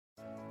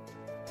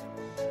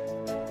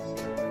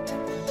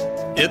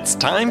It's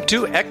time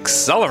to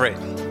accelerate.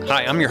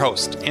 Hi, I'm your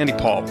host, Andy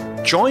Paul.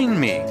 Join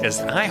me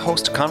as I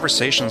host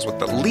conversations with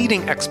the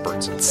leading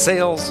experts in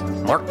sales,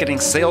 marketing,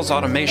 sales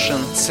automation,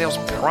 sales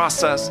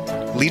process,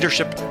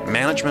 leadership,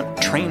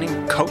 management,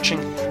 training, coaching,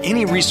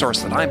 any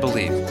resource that I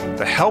believe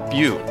to help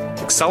you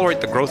accelerate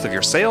the growth of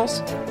your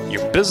sales,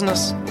 your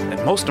business,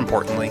 and most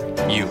importantly,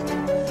 you.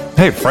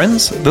 Hey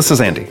friends, this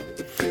is Andy.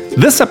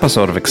 This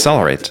episode of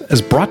Accelerate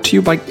is brought to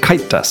you by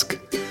KiteDesk.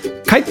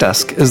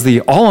 KiteDesk is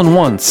the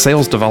all-in-one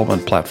sales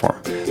development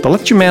platform that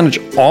lets you manage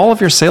all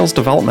of your sales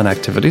development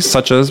activities,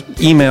 such as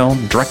email,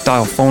 direct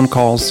dial phone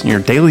calls, and your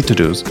daily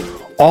to-dos,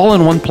 all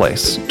in one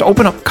place to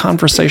open up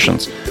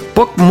conversations,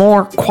 book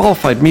more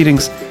qualified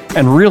meetings,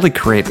 and really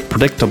create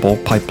predictable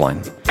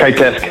pipeline.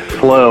 KiteDesk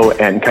Flow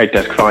and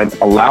KiteDesk Find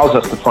allows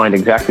us to find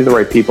exactly the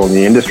right people in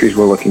the industries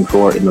we're looking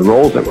for, in the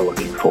roles that we're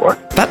looking for.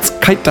 That's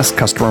KiteDesk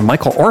customer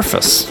Michael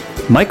Orphis.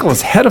 Michael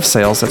is head of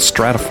sales at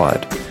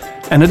Stratified.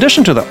 In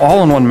addition to the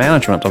all-in-one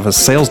management of his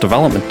sales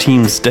development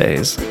team's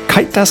days,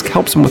 KiteDesk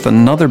helps him with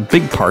another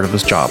big part of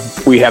his job.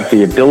 We have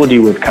the ability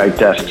with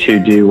KiteDesk to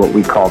do what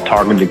we call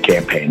targeted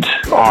campaigns.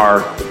 Our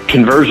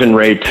conversion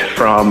rate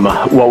from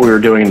what we were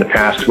doing in the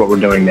past to what we're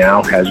doing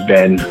now has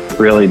been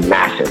really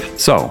massive.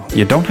 So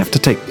you don't have to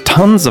take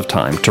tons of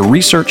time to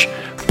research,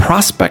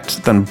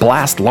 prospect, then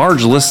blast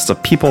large lists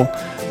of people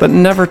that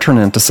never turn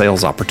into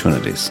sales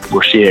opportunities.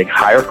 We're seeing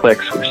higher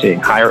clicks, we're seeing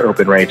higher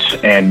open rates,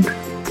 and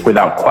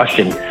without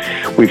question,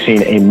 we've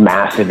seen a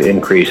massive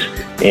increase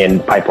in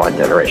pipeline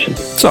generation.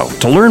 So,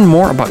 to learn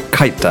more about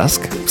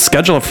KiteDesk,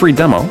 schedule a free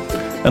demo,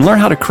 and learn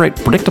how to create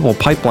predictable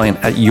pipeline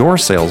at your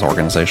sales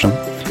organization,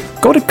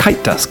 go to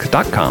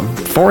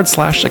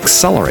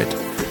kitedesk.com/accelerate.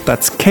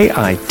 That's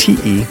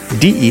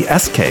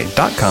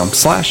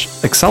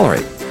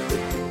KITEDESK.com/accelerate.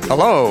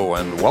 Hello,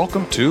 and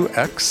welcome to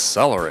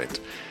Accelerate.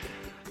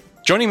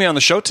 Joining me on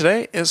the show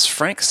today is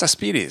Frank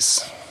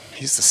Cespedes.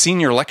 He's the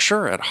senior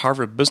lecturer at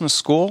Harvard Business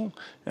School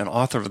and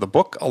author of the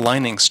book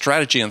Aligning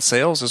Strategy and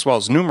Sales, as well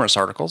as numerous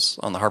articles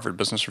on the Harvard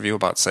Business Review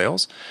about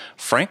sales.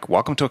 Frank,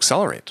 welcome to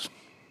Accelerate.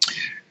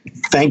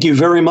 Thank you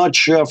very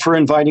much for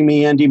inviting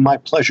me, Andy. My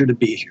pleasure to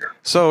be here.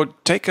 So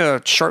take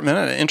a short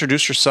minute and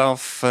introduce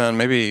yourself and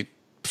maybe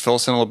fill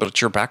us in a little bit of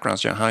your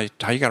background, how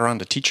you got around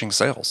to teaching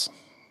sales.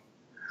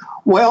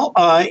 Well,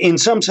 in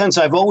some sense,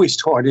 I've always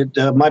taught it.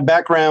 My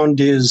background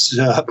is,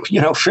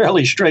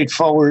 fairly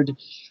straightforward.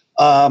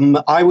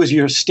 I was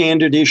your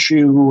standard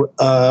issue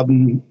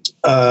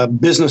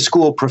business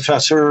school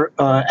professor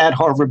at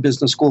Harvard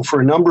Business School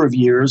for a number of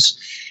years.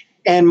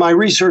 And my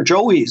research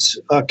always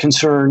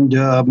concerned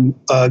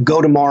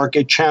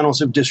go-to-market,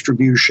 channels of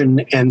distribution,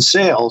 and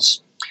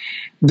sales.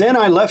 Then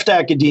I left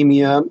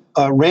academia,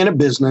 ran a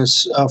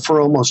business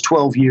for almost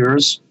 12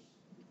 years.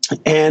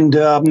 And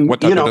what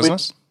type of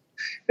business?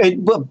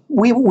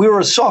 We were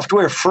a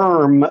software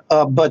firm,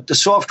 but the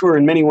software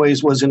in many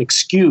ways was an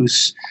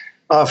excuse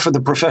for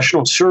the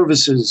professional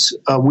services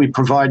we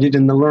provided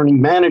in the learning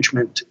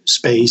management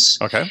space.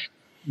 Okay.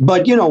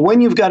 But,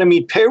 when you've got to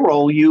meet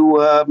payroll, you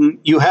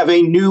have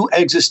a new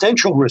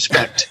existential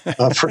respect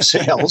for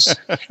sales.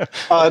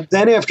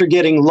 Then after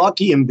getting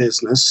lucky in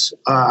business,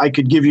 I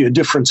could give you a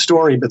different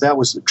story, but that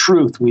was the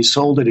truth. We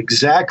sold at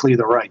exactly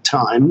the right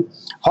time.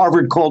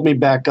 Harvard called me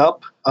back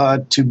up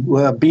to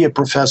be a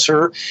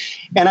professor,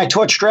 and I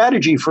taught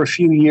strategy for a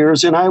few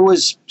years, and I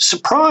was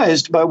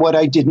surprised by what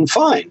I didn't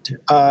find.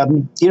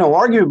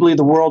 Arguably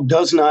the world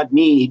does not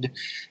need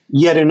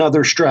yet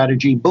another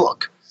strategy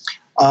book.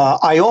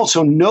 I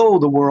also know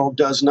the world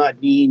does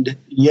not need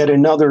yet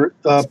another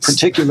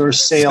particular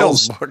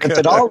sales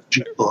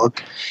methodology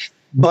book,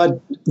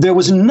 but there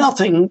was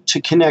nothing to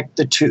connect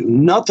the two,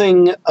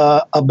 nothing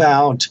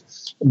about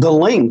the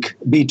link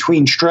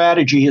between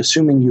strategy,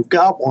 assuming you've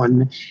got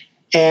one,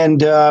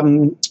 and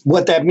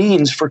what that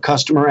means for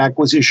customer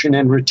acquisition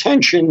and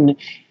retention.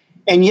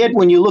 And yet,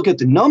 when you look at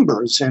the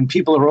numbers, and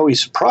people are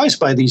always surprised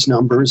by these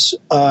numbers,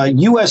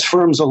 U.S.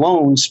 firms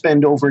alone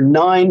spend over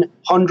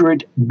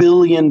 $900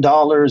 billion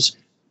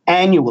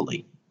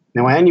annually.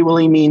 Now,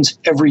 annually means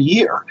every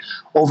year.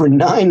 Over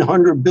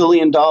 $900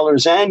 billion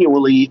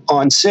annually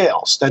on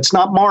sales. That's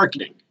not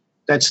marketing.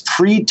 That's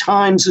 3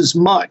 times as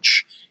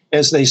much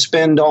as they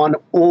spend on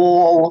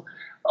all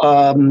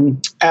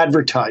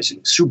advertising,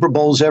 Super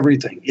Bowls,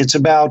 everything. It's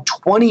about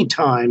 20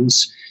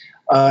 times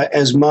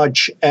as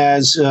much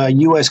as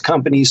U.S.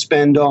 companies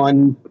spend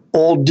on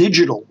all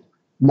digital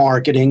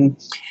marketing,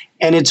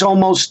 and it's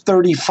almost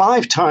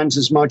 35 times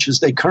as much as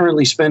they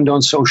currently spend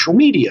on social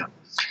media.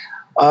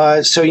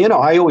 I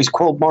always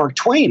quote Mark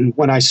Twain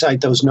when I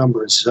cite those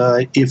numbers.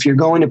 If you're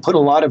going to put a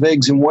lot of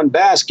eggs in one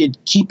basket,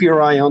 keep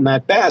your eye on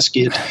that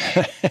basket.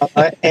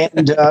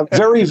 And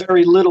very,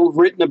 very little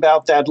written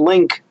about that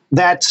link.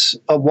 That's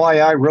why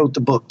I wrote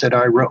the book that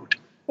I wrote.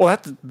 Well,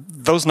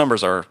 those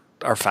numbers are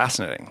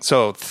fascinating.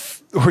 So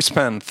we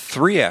spend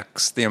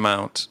 3x the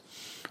amount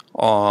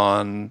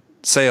on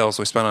sales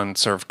we spend on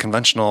sort of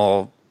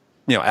conventional,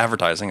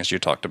 advertising, as you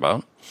talked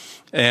about.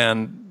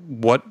 And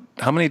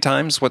how many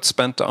times what's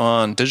spent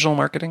on digital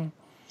marketing?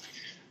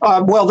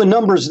 Well, the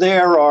numbers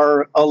there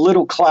are a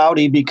little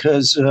cloudy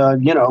because,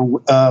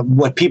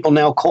 what people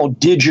now call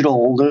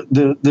digital,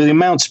 the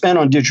amount spent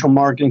on digital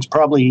marketing is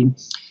probably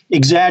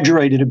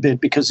exaggerated a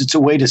bit because it's a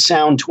way to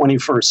sound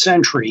 21st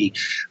century,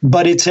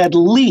 but it's at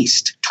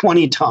least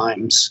 20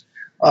 times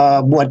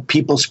what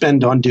people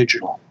spend on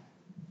digital.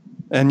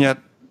 And yet,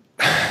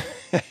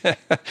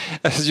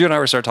 as you and I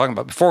were talking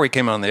about before we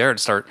came on the air to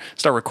start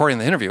recording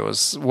the interview,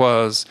 was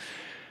one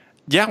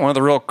of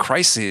the real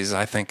crises,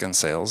 I think, in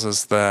sales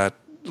is that,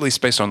 at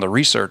least based on the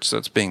research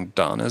that's being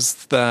done,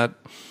 is that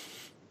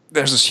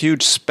there's this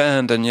huge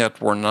spend, and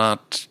yet we're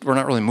not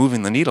really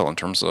moving the needle in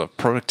terms of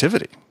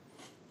productivity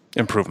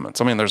improvements.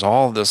 I mean, there's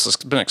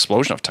been an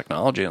explosion of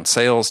technology and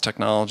sales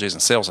technologies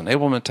and sales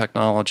enablement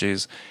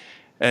technologies,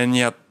 and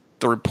yet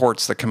the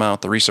reports that come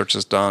out, the research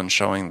is done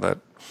showing that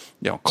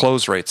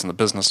close rates in the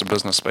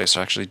business-to-business space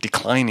are actually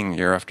declining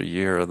year after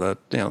year.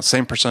 That the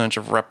same percentage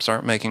of reps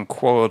aren't making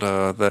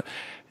quota.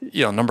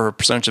 The number of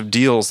percentage of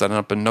deals that end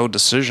up in no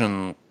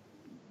decision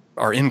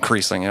are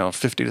increasing.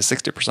 50 to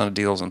 60% of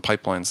deals in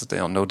pipelines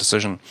that no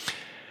decision.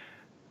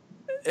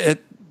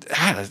 It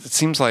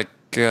seems like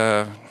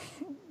a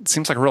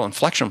real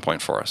inflection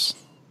point for us.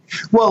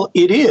 Well,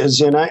 it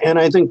is, and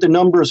I think the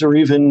numbers are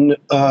even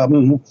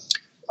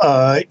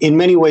in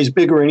many ways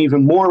bigger and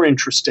even more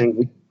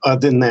interesting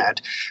than that.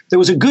 There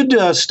was a good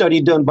study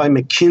done by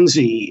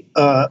McKinsey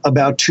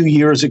about 2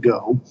 years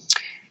ago.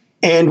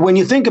 And when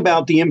you think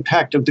about the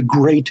impact of the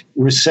Great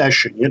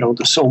Recession,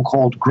 the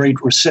so-called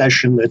Great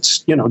Recession that's,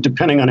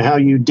 depending on how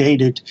you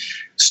date it,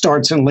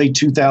 starts in late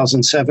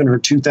 2007 or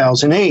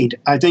 2008,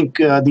 I think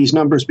these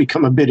numbers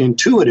become a bit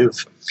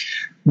intuitive.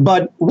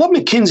 But what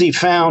McKinsey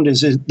found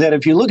is that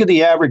if you look at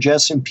the average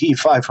S&P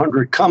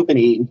 500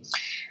 company,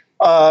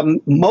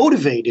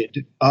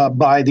 motivated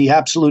by the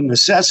absolute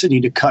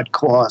necessity to cut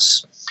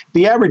costs,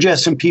 the average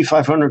S&P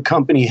 500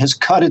 company has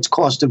cut its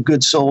cost of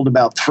goods sold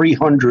about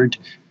 300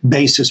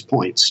 basis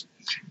points.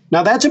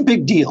 Now, that's a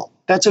big deal.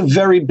 That's a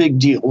very big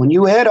deal. When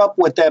you add up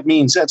what that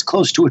means, that's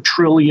close to $1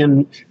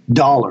 trillion.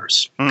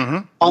 Mm-hmm.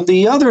 On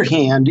the other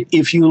hand,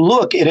 if you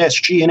look at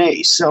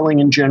SG&A, selling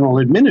and general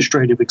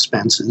administrative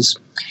expenses,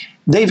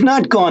 they've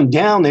not gone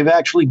down. They've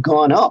actually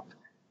gone up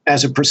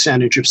as a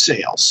percentage of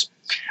sales.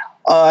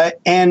 Well,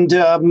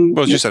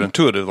 as you said,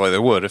 intuitively they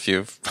would if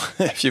you've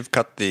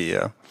cut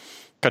your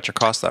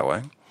costs that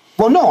way.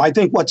 Well, no, I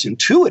think what's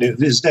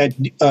intuitive is that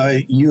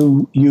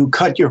you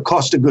cut your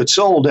cost of goods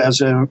sold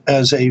as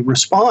a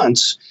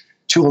response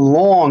to a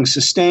long,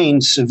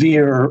 sustained,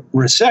 severe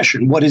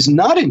recession. What is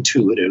not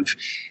intuitive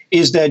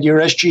is that your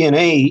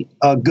SG&A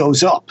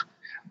goes up,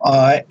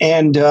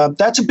 and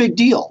that's a big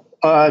deal.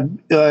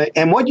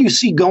 And what you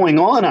see going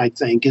on, I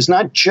think, is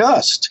not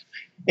just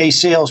a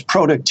sales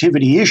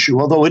productivity issue,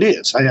 although it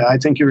is. I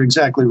think you're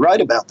exactly right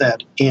about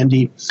that,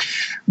 Andy.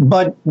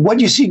 But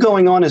what you see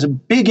going on is a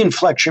big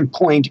inflection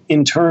point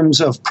in terms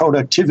of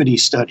productivity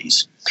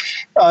studies.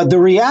 The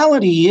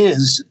reality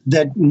is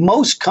that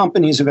most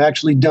companies have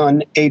actually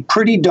done a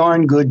pretty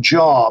darn good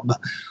job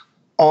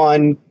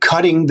on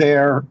cutting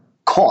their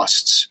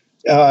costs.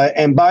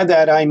 And by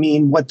that, I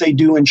mean what they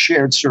do in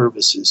shared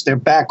services, their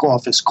back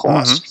office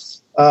costs. Mm-hmm.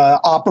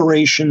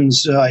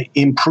 Operations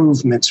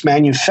improvements,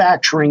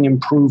 manufacturing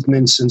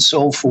improvements, and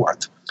so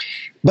forth.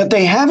 But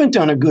they haven't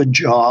done a good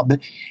job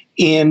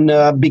in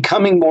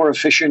becoming more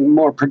efficient and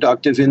more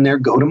productive in their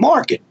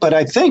go-to-market. But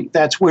I think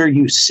that's where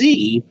you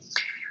see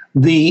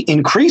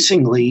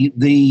increasingly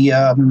the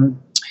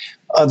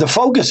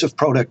focus of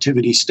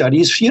productivity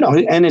studies,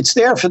 and it's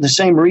there for the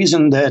same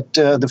reason that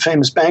the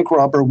famous bank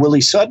robber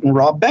Willie Sutton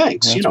robbed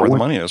banks. That's where the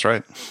money is,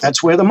 right?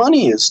 That's where the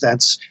money is.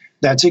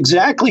 That's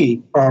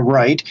exactly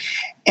right.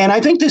 And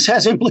I think this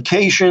has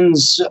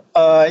implications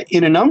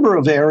in a number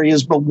of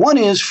areas, but one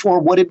is for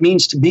what it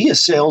means to be a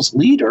sales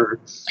leader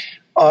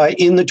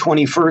in the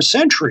 21st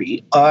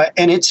century.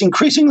 And it's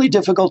increasingly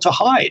difficult to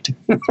hide.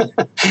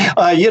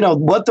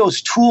 What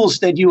those tools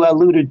that you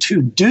alluded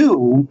to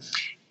do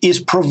is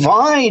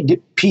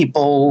provide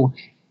people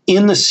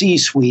in the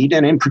C-suite,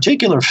 and in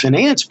particular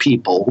finance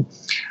people,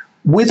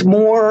 with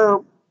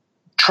more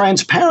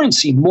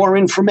transparency, more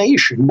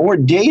information, more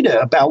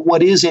data about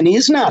what is and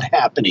is not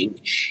happening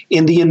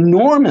in the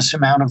enormous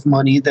amount of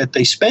money that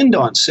they spend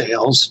on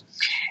sales.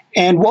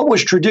 And what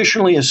was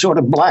traditionally a sort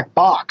of black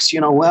box,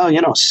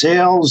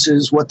 sales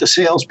is what the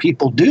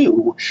salespeople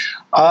do.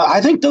 I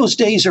think those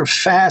days are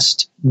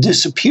fast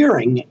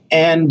disappearing.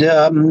 And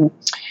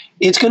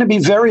it's going to be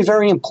very,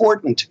 very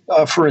important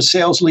for a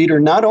sales leader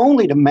not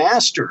only to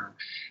master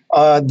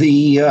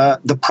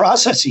the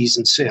processes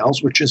in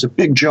sales, which is a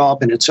big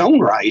job in its own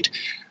right,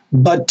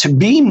 but to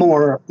be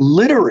more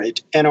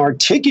literate and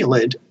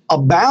articulate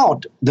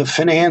about the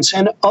finance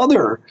and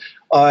other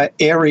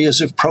areas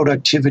of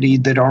productivity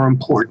that are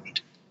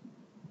important.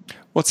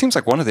 Well, it seems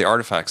like one of the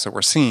artifacts that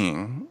we're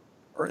seeing,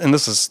 and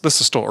this is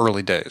still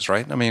early days,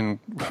 right? I mean,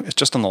 it's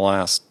just in the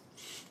last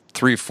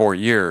 3-4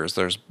 years,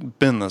 there's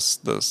been this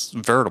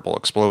veritable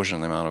explosion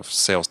in the amount of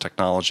sales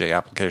technology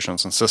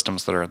applications and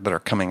systems that are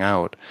coming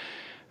out.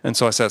 And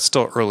so I said it's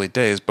still early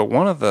days, but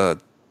one of the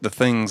the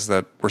things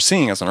that we're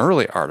seeing as an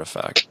early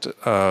artifact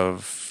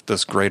of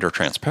this greater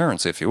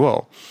transparency, if you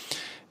will,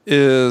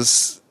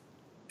 is,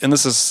 and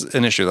this is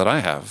an issue that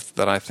I have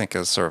that I think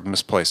is sort of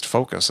misplaced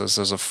focus, is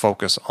there's a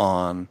focus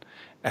on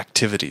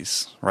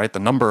activities, right? The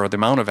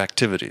amount of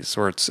activities,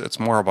 where it's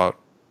more about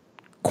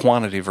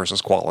quantity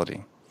versus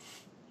quality.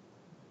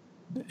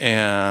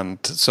 And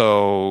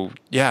so,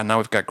 now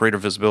we've got greater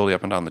visibility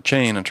up and down the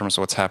chain in terms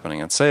of what's happening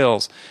in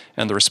sales.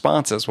 And the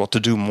response is, well, to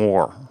do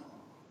more,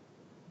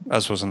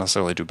 as opposed to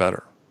necessarily do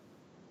better.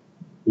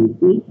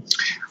 Mm-hmm.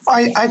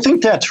 I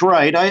think that's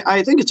right.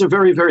 I think it's a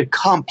very, very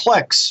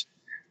complex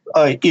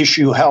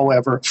issue,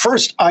 however.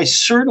 First, I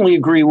certainly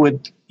agree with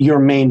your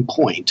main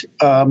point.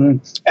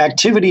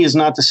 Activity is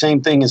not the same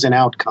thing as an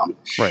outcome.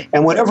 Right.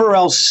 And whatever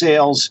else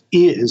sales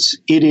is,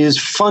 it is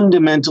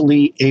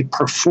fundamentally a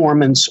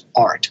performance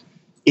art.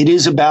 It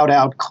is about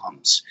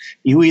outcomes.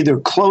 You either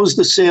close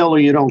the sale or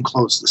you don't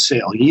close the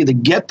sale. You either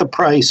get the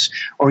price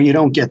or you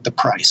don't get the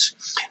price.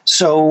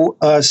 So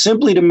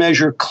simply to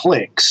measure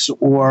clicks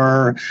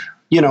or,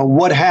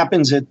 what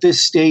happens at this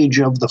stage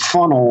of the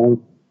funnel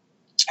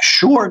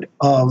short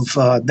of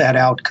that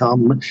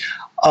outcome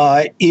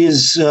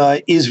is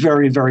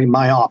very, very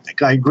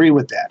myopic. I agree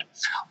with that.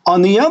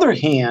 On the other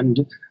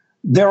hand,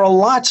 there are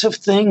lots of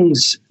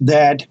things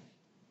that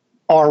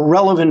are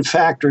relevant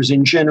factors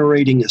in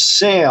generating a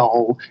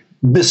sale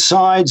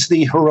besides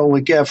the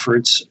heroic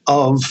efforts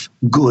of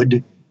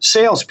good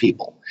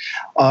salespeople.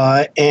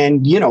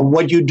 And,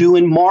 what you do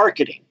in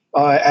marketing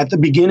at the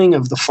beginning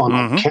of the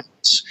funnel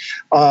counts.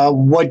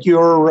 What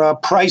your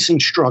pricing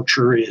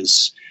structure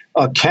is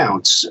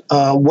counts.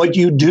 What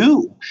you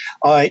do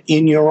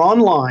in your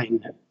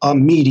online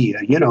media,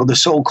 the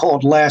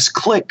so-called last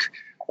click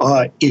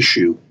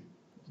issue.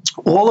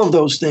 All of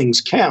those things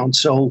count.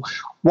 So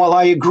while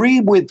I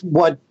agree with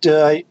what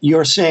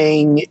you're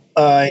saying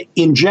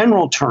in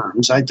general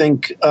terms, I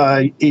think,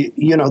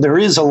 there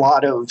is a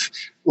lot of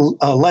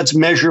let's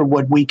measure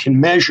what we can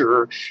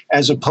measure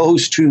as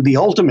opposed to the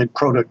ultimate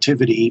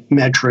productivity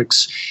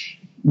metrics.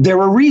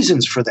 There are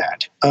reasons for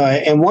that.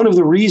 And one of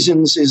the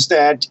reasons is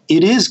that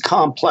it is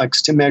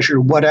complex to measure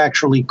what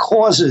actually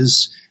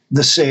causes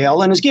the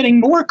sale, and is getting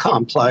more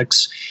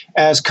complex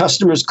as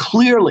customers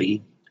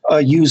clearly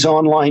use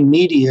online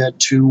media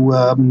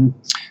to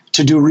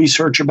do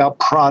research about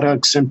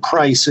products and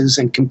prices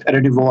and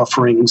competitive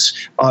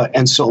offerings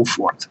and so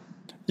forth.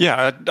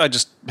 Yeah, I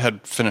just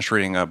had finished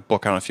reading a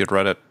book, I don't know if you'd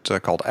read it,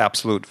 called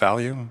Absolute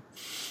Value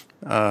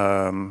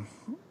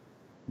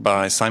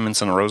by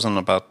Simonson and Rosen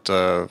about,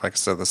 like I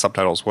said, the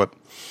subtitle is what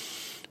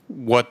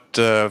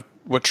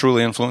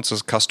truly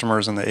influences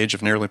customers in the age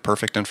of nearly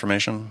perfect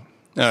information.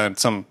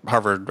 Some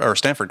Harvard or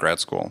Stanford grad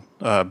school,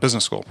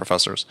 business school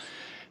professors.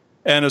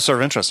 And it's sort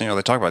of interesting,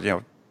 they talk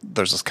about,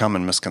 there's this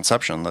common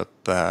misconception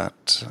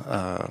that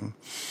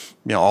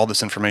all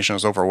this information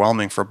is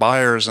overwhelming for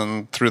buyers,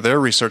 and through their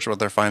research, what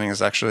they're finding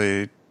is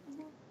actually,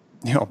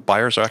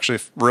 buyers are actually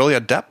really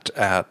adept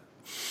at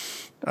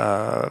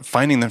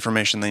finding the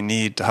information they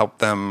need to help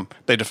them.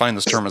 They define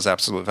this term as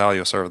absolute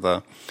value, sort of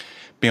the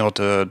being able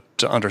to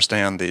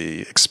understand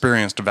the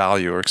experienced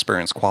value or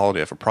experienced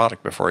quality of a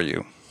product before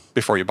you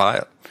buy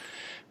it.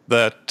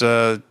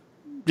 That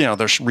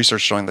there's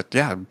research showing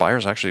that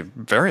buyers are actually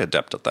very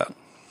adept at that,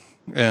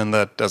 and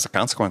that as a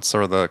consequence,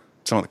 some of the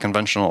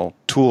conventional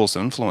tools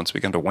of influence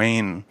begin to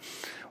wane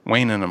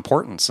in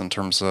importance in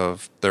terms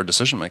of their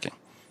decision making.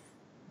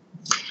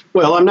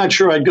 Well, I'm not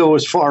sure I'd go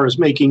as far as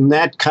making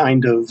that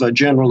kind of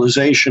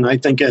generalization. I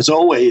think, as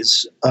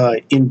always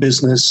in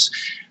business,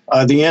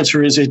 the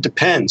answer is it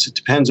depends. It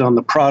depends on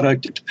the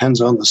product. It depends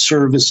on the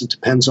service. It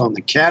depends on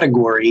the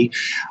category.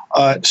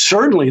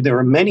 Certainly, there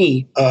are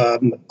many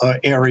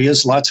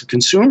areas, lots of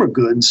consumer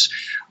goods,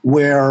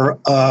 where,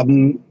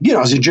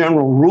 as a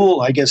general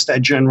rule, I guess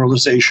that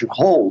generalization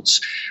holds.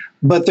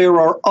 But there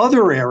are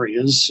other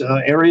areas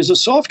of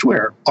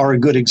software are a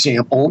good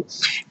example.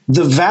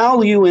 The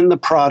value in the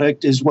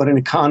product is what an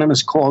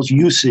economist calls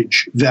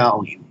usage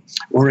value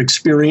or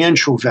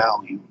experiential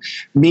value,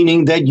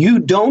 meaning that you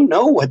don't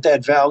know what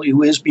that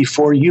value is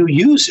before you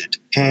use it.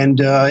 And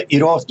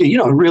it often, it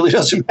really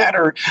doesn't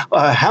matter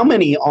how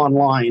many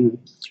online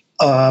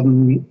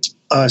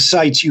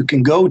sites you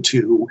can go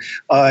to.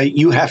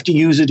 You have to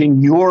use it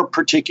in your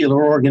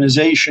particular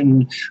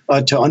organization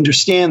to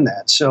understand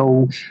that.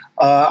 So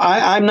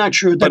I'm not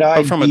sure that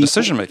But from a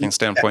decision-making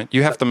standpoint,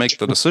 you have to make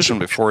the decision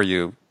before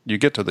you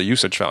get to the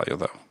usage value,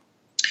 though.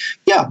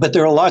 Yeah, but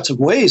there are lots of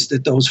ways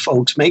that those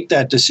folks make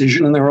that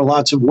decision, and there are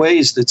lots of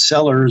ways that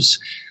sellers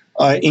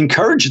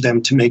encourage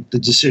them to make the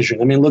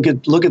decision. I mean, look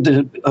at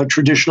the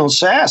traditional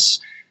SaaS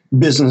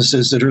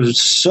businesses that are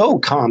so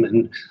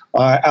common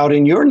out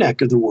in your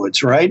neck of the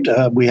woods, right?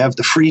 We have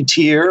the free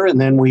tier,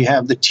 and then we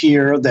have the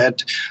tier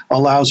that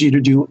allows you to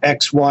do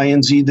X, Y,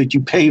 and Z that you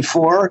pay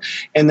for.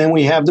 And then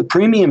we have the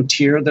premium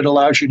tier that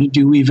allows you to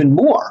do even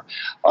more.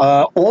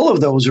 All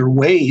of those are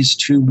ways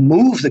to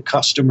move the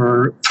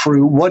customer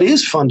through what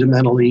is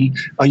fundamentally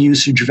a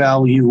usage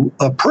value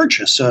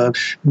purchase.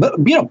 But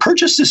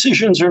purchase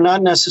decisions are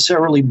not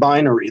necessarily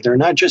binary. They're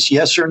not just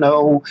yes or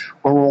no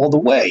or all the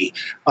way.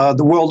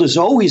 The world has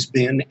always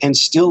been and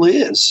still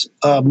is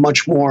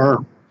much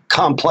more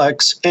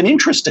complex and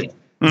interesting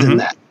than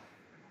that.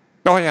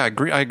 Oh yeah,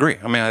 I agree.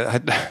 I mean,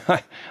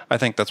 I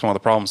think that's one of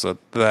the problems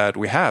that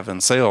we have in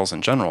sales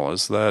in general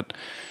is that,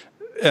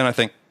 and I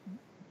think,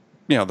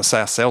 the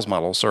SaaS sales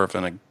model sort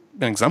of an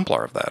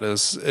exemplar of that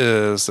is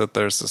that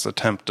there's this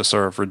attempt to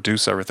sort of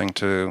reduce everything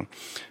to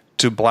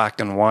black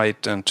and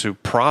white and to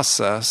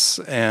process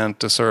and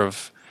to sort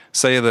of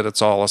say that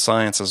it's all a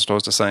science as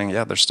opposed to saying,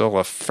 yeah, there's still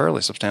a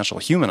fairly substantial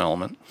human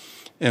element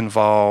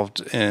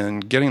involved in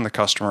getting the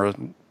customer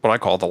what I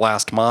call the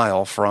last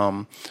mile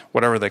from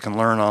whatever they can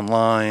learn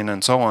online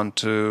and so on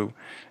to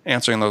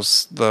answering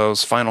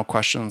those final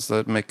questions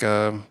that make get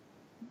them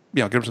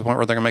to the point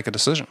where they're going to make a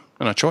decision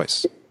and a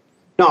choice.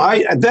 No,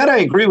 I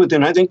agree with,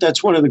 and I think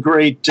that's one of the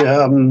great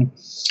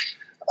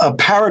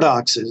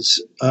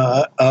paradoxes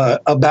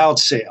about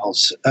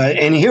sales.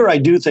 And here I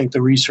do think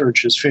the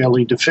research is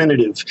fairly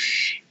definitive.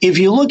 If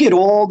you look at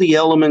all the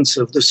elements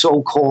of the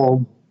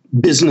so-called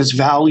business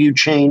value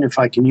chain, if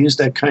I can use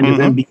that kind of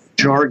MBA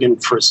jargon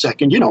for a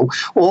second,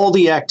 all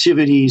the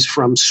activities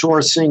from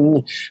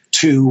sourcing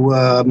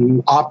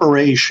to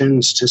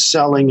operations to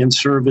selling and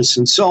service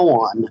and so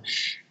on.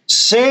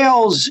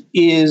 Sales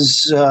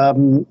is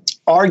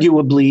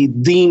arguably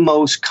the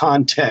most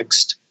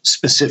context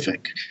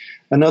specific.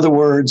 In other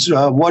words,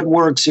 what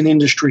works in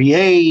industry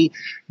A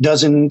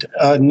doesn't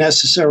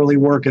necessarily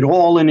work at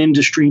all in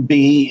industry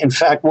B. In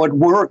fact, what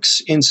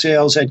works in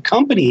sales at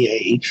company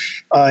A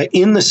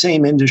in the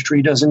same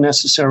industry doesn't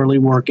necessarily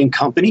work in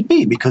company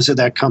B because of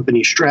that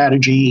company's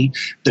strategy,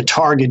 the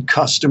target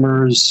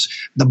customers,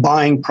 the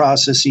buying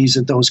processes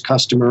of those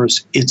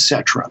customers,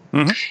 etc.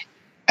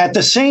 At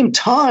the same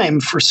time,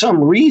 for some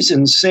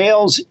reason,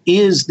 sales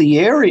is the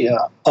area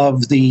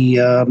of the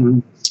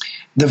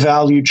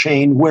value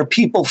chain where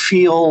people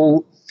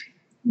feel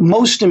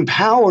most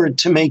empowered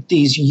to make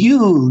these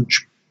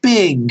huge,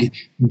 big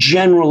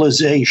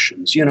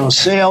generalizations.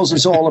 Sales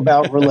is all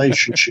about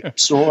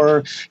relationships,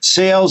 or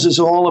sales is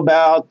all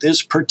about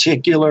this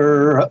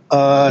particular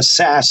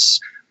SaaS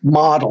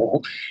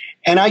model.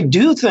 And I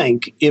do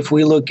think if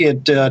we look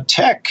at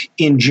tech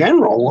in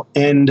general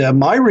and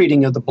my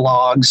reading of the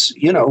blogs,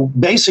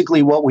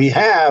 basically what we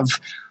have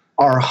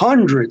are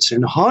hundreds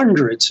and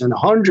hundreds and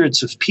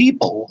hundreds of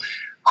people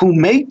who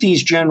make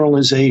these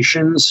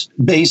generalizations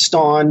based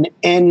on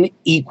n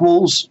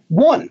equals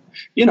 1,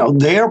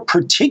 their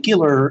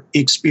particular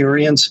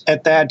experience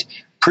at that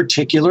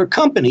particular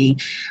company.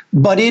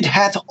 But it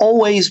hath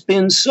always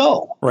been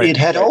so. Right. It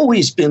had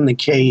always been the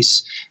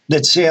case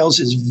that sales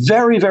is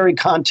very, very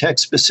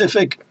context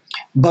specific,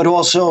 but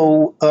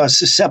also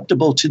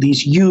susceptible to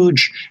these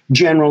huge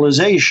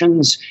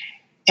generalizations.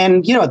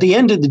 And, at the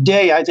end of the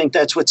day, I think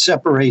that's what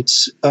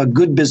separates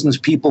good business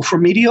people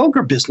from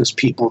mediocre business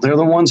people. They're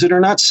the ones that are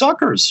not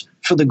suckers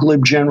for the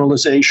glib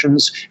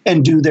generalizations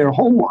and do their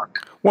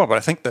homework. Well, but I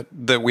think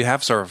that we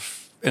have sort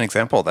of an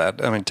example of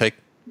that. I mean, take,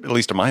 at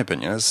least in my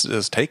opinion,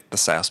 is take the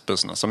SaaS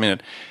business. I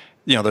mean,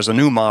 there's a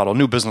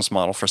new business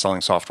model for selling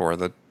software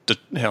that,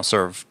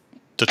 sort of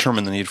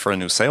determine the need for a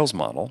new sales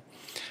model.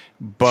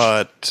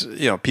 But,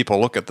 people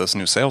look at this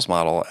new sales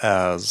model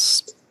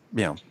as,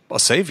 a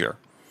savior.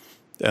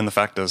 And the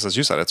fact is, as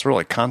you said, it's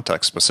really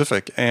context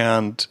specific.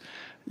 And,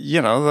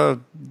 the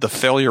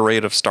failure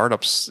rate of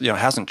startups,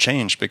 hasn't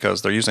changed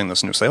because they're using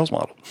this new sales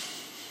model.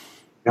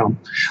 Yeah,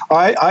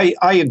 I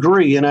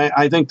agree. And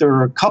I think there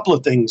are a couple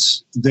of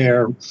things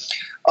there.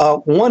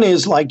 One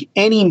is, like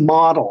any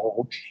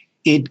model,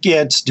 it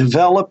gets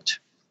developed,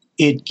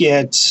 it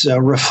gets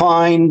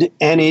refined,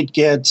 and it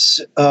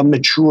gets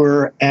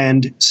mature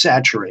and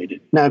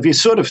saturated. Now, if you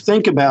sort of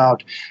think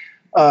about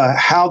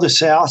how the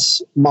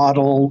SaaS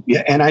model,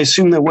 and I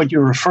assume that what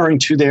you're referring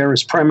to there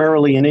is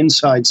primarily an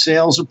inside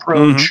sales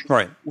approach,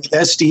 right, with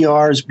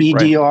SDRs,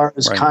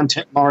 BDRs, right.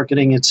 Content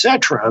marketing,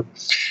 etc.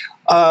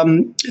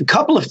 A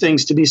couple of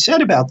things to be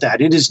said about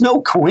that. It is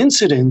no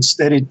coincidence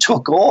that it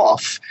took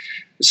off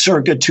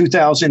circa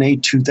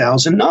 2008,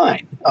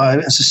 2009.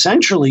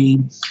 Essentially,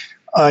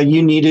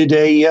 you needed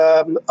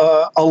a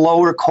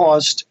lower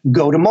cost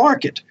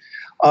go-to-market.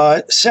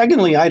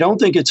 Secondly, I don't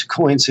think it's a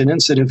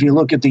coincidence that if you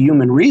look at the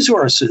human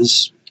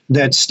resources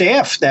that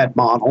staff that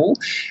model,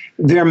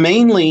 they're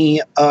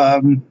mainly,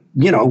 at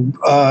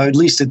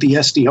least at the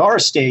SDR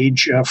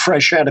stage,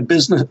 fresh out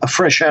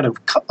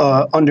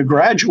of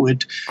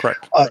undergraduate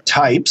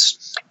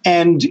types.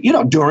 And,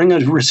 during a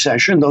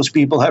recession, those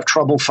people have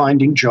trouble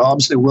finding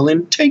jobs. They're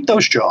willing to take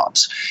those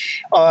jobs.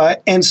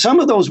 And some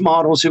of those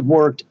models have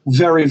worked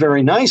very,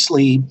 very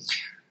nicely.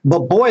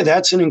 But boy,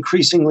 that's an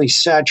increasingly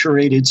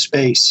saturated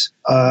space.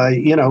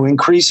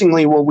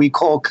 Increasingly what we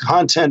call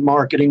content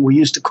marketing, we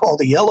used to call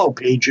the yellow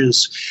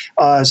pages.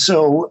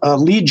 So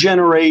lead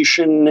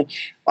generation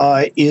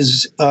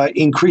is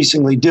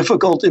increasingly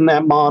difficult in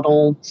that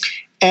model.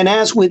 And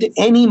as with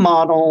any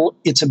model,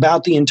 it's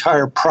about the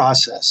entire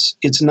process.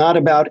 It's not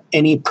about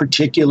any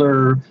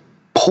particular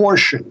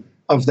portion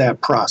of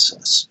that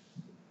process.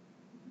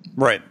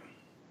 Right.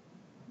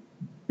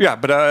 Yeah,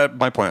 but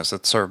my point is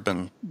it's sort of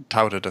been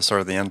touted as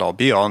sort of the end-all,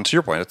 be-all. And to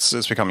your point,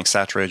 it's becoming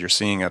saturated. You're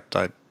seeing it.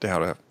 I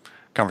had a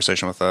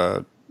conversation with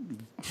a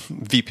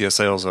VP of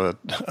sales of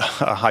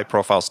a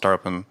high-profile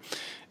startup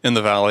in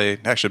the Valley,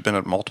 actually been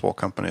at multiple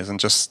companies, and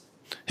just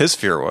his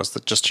fear was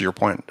that, just to your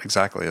point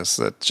exactly, is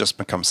that it's just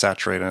become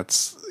saturated.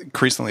 It's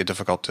increasingly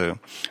difficult to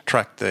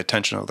attract the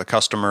attention of the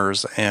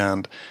customers,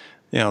 and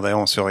they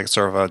almost feel like it's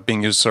sort of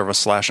being used sort of a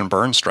slash and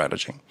burn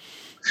strategy.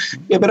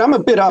 Yeah, but I'm a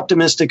bit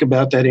optimistic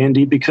about that,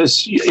 Andy,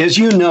 because as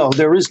you know,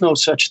 there is no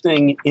such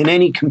thing in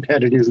any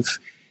competitive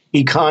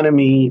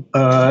economy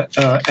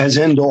as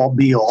end-all,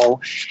 be-all.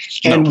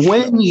 And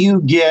when you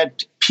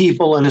get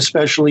people, and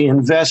especially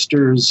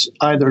investors,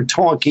 either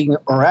talking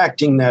or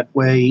acting that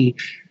way,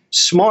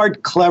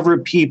 smart, clever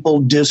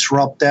people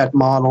disrupt that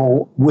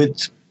model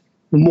with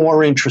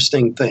more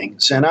interesting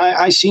things. And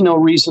I see no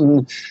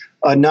reason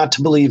not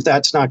to believe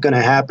that's not going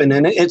to happen.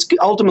 And it's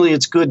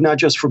good not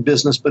just for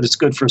business, but it's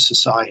good for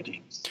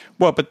society.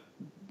 Well, but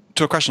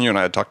to a question you and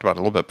I had talked about a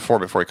little bit before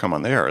we come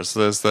on the air, is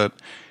that,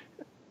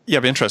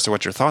 I'd be interested in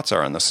what your thoughts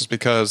are on this, is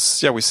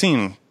because, we've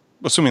seen,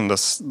 assuming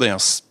this,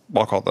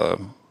 I'll call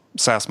the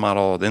SaaS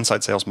model, the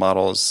inside sales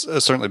model has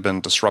certainly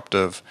been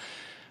disruptive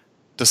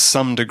to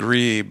some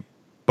degree.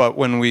 But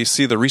when we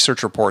see the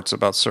research reports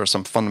about sort of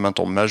some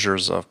fundamental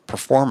measures of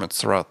performance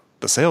throughout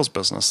the sales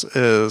business,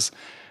 is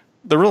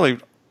they're really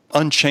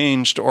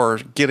unchanged or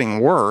getting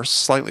worse,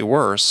 slightly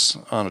worse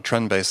on a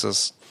trend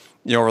basis,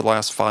 over the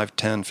last 5,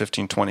 10,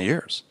 15, 20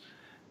 years.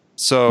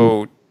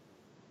 So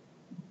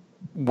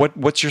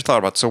what's your thought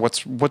about, so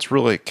what's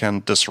really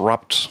can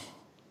disrupt,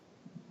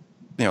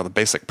 the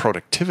basic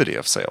productivity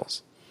of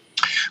sales?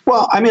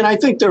 Well, I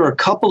think there are a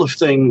couple of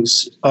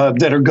things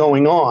that are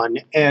going on.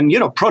 And,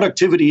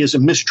 productivity is a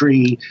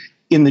mystery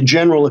in the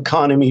general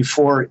economy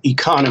for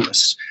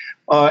economists.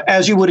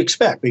 As you would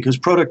expect, because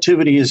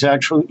productivity is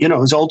actually,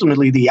 is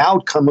ultimately the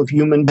outcome of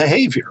human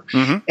behavior.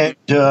 Mm-hmm. And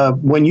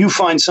when you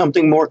find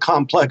something more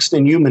complex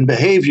than human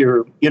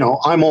behavior,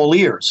 I'm all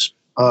ears.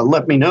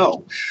 Let me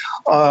know.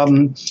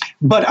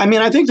 But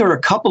I think there are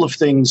a couple of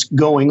things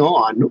going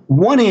on.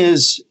 One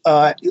is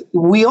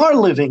we are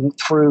living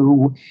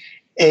through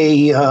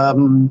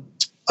an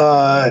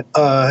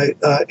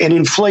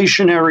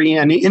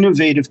inflationary and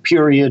innovative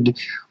period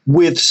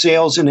with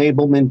sales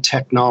enablement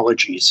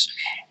technologies.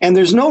 And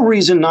there's no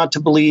reason not to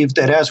believe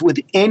that, as with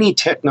any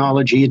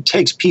technology, it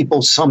takes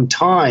people some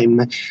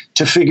time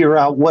to figure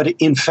out what,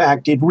 in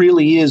fact, it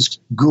really is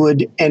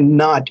good and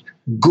not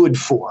good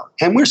for.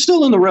 And we're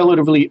still in the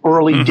relatively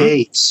early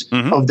days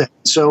of that.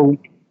 So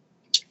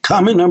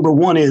comment number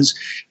one is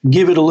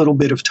give it a little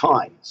bit of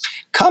time.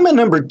 Comment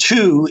number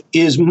two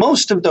is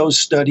most of those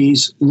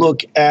studies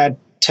look at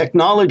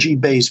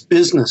technology-based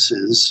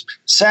businesses.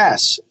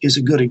 SaaS is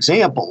a good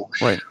example,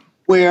 right,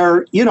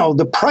 where,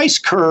 the price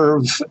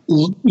curve,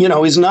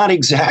 is not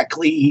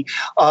exactly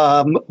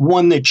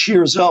one that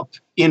cheers up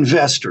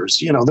investors.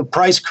 The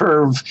price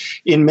curve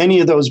in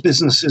many of those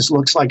businesses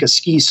looks like a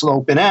ski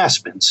slope in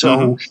Aspen.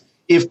 So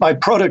if by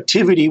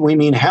productivity we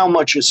mean how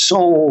much is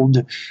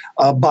sold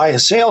by a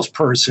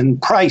salesperson,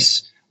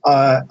 price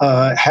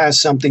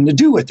has something to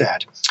do with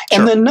that. Sure.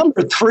 And then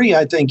number three,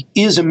 I think,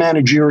 is a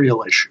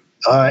managerial issue.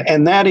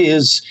 And that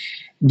is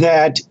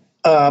that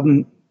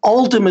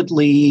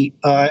ultimately,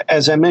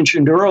 as I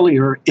mentioned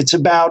earlier, it's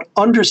about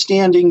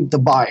understanding the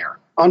buyer,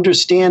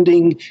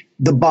 understanding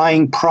the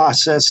buying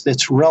process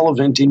that's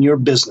relevant in your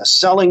business.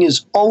 Selling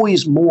is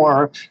always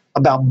more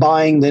about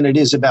buying than it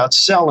is about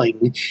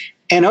selling.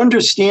 And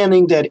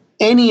understanding that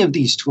any of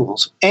these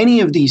tools, any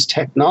of these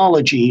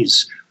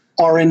technologies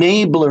are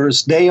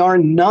enablers. They are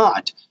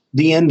not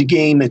the end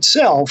game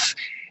itself.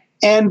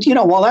 And,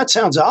 while that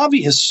sounds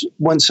obvious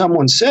when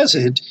someone says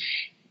it,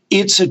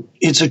 it's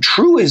a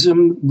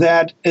truism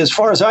that, as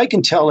far as I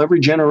can tell, every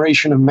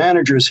generation of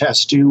managers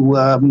has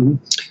to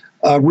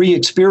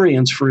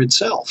re-experience for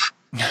itself.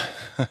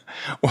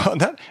 Well,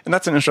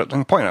 that's an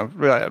interesting point.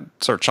 I'm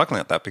sort of chuckling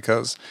at that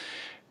because,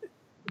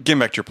 getting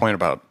back to your point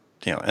about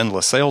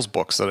endless sales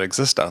books that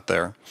exist out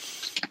there,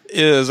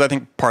 is I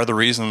think part of the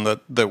reason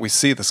that we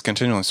see this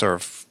continuing sort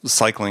of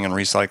cycling and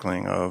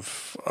recycling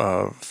of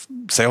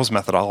sales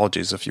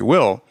methodologies, if you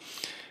will,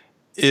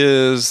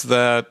 is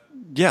that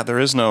there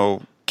is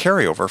no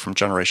carryover from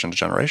generation to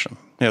generation.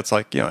 It's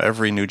like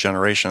every new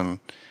generation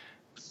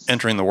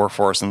entering the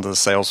workforce into the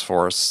sales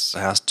force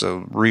has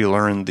to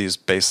relearn these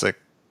basic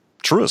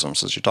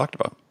truisms, as you talked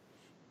about.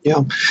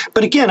 Yeah,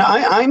 but again,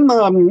 I'm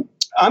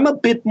a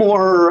bit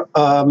more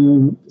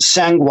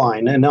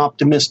sanguine and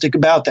optimistic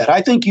about that.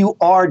 I think you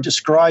are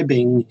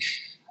describing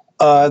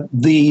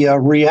the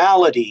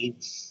reality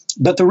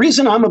But the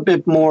reason I'm a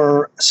bit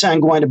more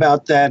sanguine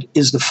about that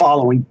is the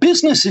following.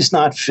 Business is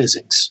not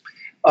physics.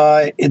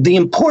 The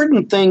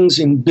important things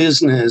in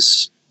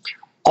business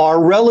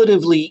are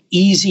relatively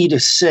easy to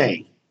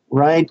say,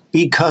 right?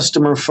 Be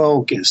customer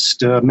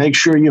focused, make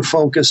sure you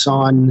focus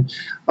on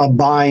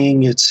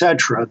buying,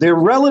 etc. They're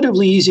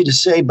relatively easy to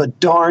say, but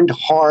darned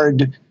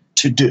hard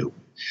to do.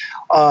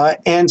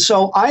 And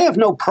so I have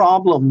no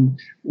problem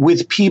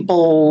with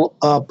people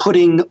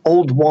putting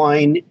old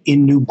wine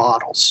in new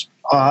bottles.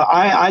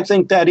 I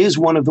think that is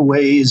one of the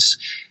ways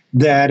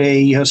that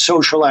a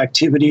social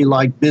activity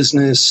like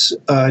business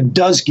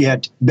does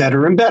get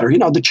better and better. You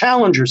know, the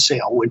Challenger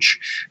sale, which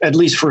at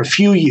least for a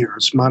few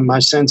years, my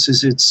sense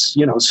is it's,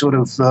 you know, sort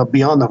of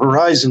beyond the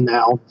horizon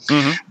now.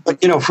 Mm-hmm.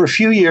 But, you know, for a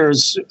few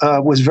years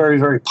was very,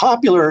 very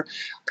popular.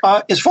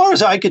 As far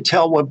as I could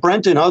tell, what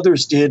Brent and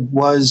others did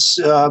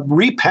was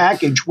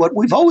repackage what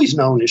we've always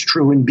known is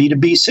true in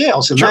B2B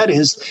sales, and that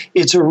is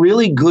it's a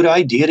really good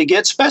idea to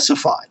get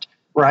specified.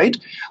 Right?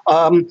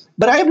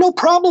 But I have no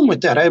problem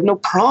with that. I have no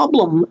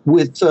problem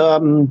with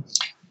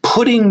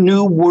putting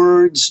new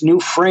words, new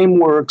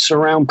frameworks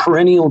around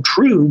perennial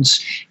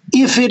truths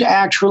if it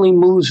actually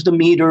moves the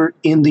meter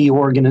in the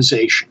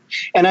organization.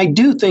 And I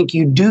do think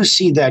you do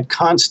see that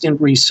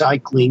constant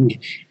recycling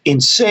in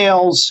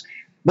sales,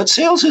 but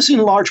sales is in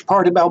large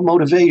part about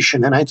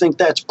motivation, and I think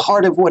that's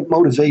part of what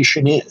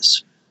motivation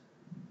is.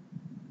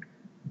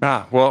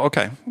 Well,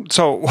 okay.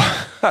 So,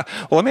 well,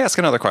 let me ask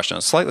another question.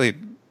 It's slightly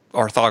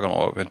orthogonal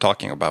what we've been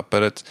talking about,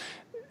 but it's,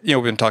 you know,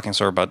 we've been talking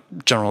sort of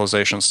about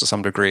generalizations to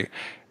some degree.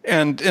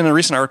 And in a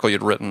recent article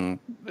you'd written,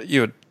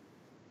 you had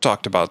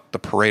talked about the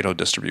Pareto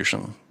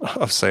distribution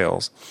of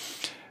sales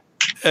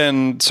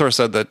and sort of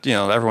said that, you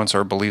know, everyone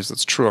sort of believes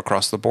it's true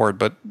across the board,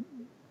 but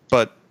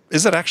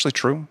is it actually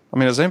true? I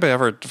mean, has anybody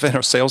ever, in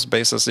a sales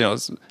basis, you know,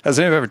 has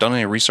anybody ever done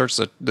any research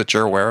that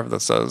you're aware of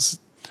that says,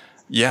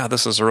 yeah,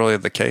 this is really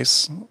the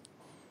case?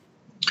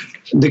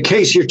 The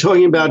case you're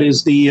talking about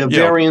is the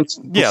variance.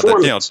 Yeah, that,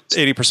 you know,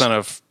 80%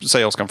 of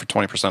sales come from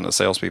 20% of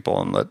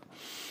salespeople, and that.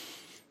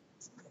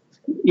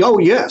 Oh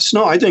yes,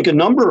 no, I think a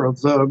number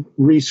of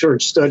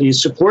research studies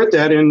support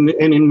that, and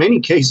in many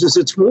cases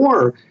it's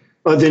more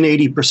than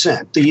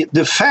 80%.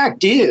 The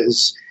fact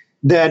is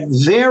that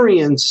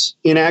variance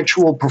in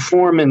actual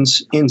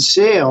performance in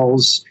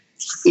sales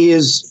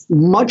is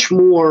much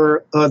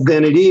more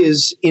than it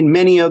is in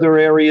many other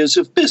areas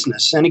of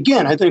business. And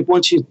again, I think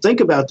once you think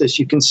about this,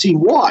 you can see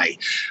why.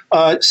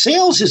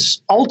 Sales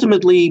is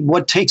ultimately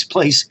what takes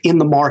place in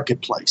the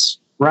marketplace,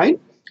 right?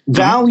 Mm-hmm.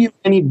 Value in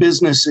any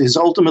business is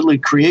ultimately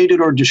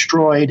created or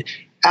destroyed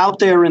out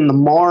there in the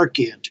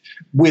market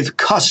with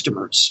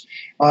customers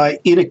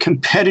in a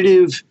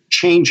competitive,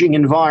 changing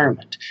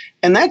environment.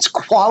 And that's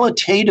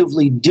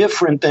qualitatively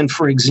different than,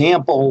 for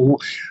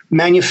example,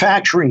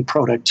 manufacturing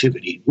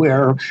productivity,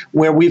 where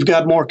we've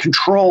got more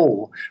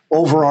control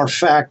over our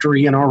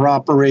factory and our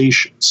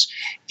operations.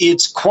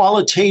 It's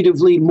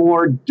qualitatively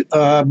more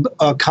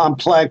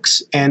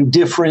complex and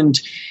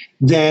different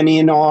than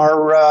in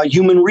our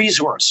human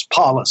resource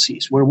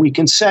policies, where we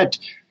can set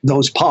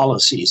those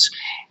policies.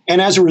 And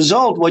as a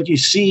result, what you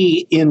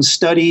see in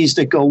studies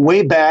that go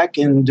way back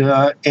and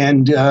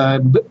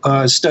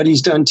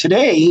studies done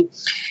today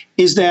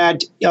is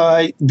that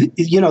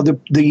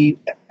the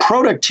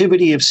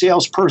productivity of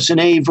salesperson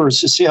A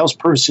versus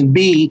salesperson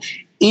B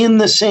in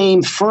the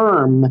same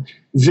firm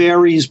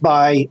varies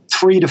by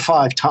 3 to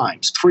 5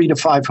 times, 300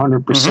 to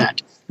 500%. Mm-hmm.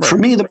 Right. For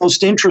me, the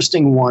most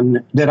interesting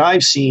one that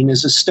I've seen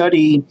is a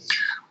study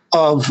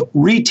of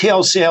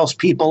retail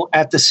salespeople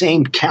at the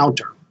same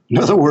counter. In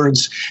other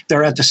words,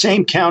 they're at the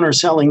same counter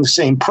selling the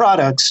same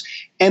products,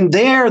 and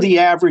there the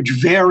average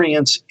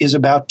variance is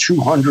about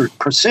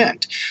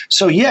 200%.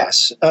 So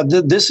yes,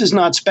 this is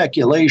not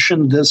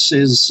speculation. This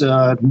is,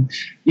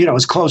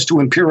 as close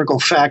to empirical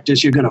fact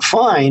as you're going to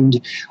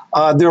find.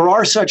 There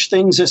are such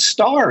things as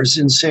stars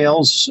in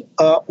sales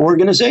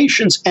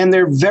organizations, and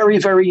they're very,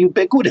 very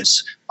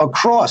ubiquitous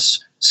across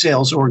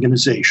sales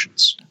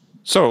organizations.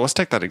 So let's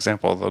take that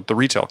example, the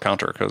retail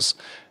counter, because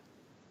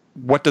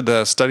what did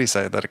the study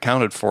say that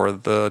accounted for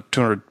the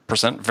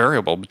 200%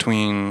 variable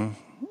between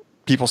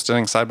people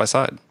standing side by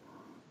side?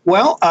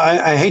 Well,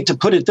 I hate to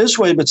put it this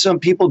way, but some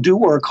people do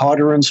work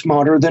harder and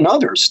smarter than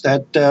others.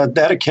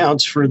 That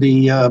accounts for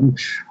the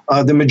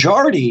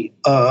majority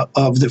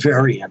of the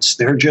variance.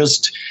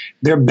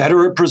 They're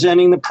better at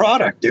presenting the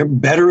product. They're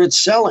better at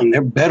selling.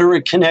 They're better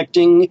at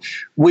connecting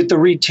with the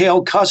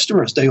retail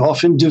customers. They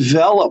often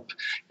develop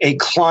a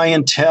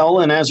clientele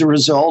and, as a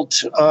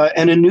result,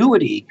 an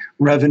annuity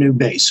revenue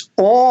base.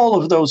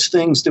 All of those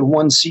things that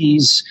one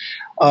sees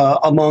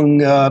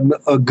among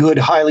a good,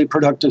 highly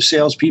productive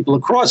salespeople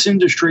across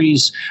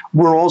industries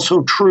were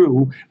also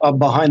true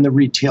behind the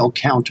retail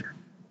counter.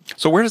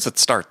 So where does it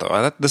start,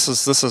 though? This is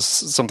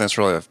something that's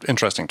really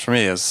interesting to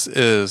me.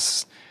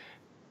 Is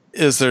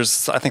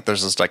there's, I think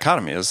there's this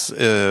dichotomy. Is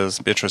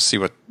be interested to see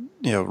what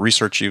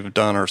research you've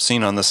done or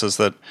seen on this. Is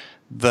that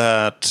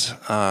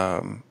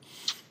a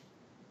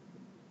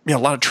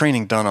lot of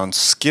training done on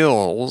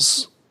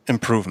skills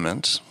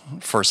improvement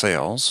for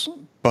sales,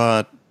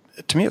 but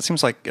to me, it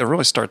seems like it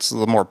really starts at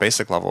the more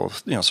basic level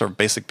of, sort of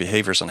basic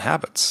behaviors and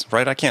habits,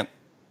 right? I can't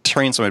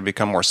train somebody to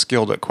become more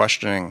skilled at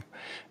questioning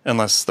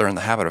unless they're in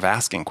the habit of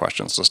asking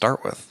questions to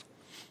start with.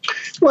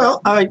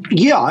 Well,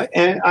 yeah,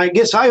 and I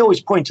guess I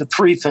always point to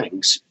three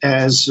things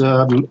as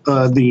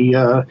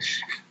the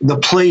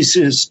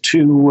places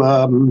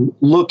to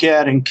look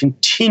at and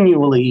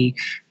continually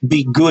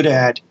be good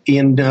at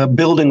in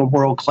building a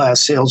world-class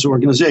sales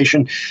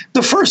organization.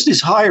 The first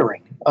is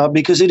hiring,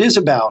 because it is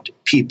about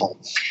people.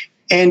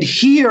 And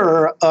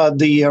here,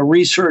 the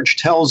research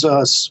tells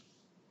us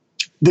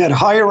that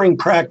hiring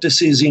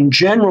practices in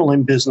general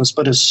in business,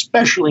 but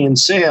especially in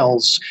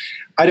sales,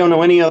 I don't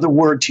know any other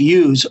word to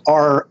use,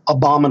 are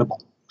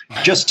abominable,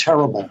 just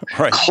terrible.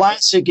 Right.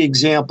 Classic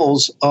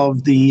examples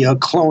of the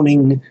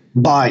cloning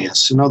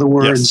bias. In other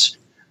words,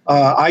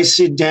 I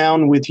sit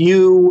down with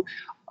you,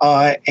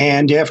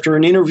 and after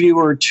an interview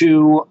or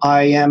two,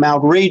 I am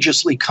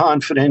outrageously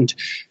confident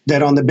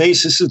that on the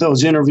basis of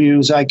those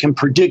interviews, I can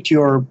predict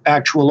your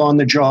actual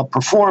on-the-job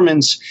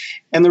performance.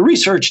 And the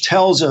research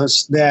tells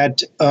us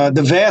that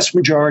the vast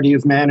majority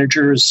of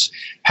managers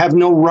have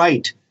no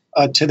right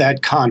to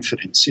that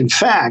confidence. In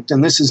fact,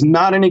 and this is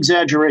not an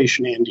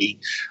exaggeration, Andy,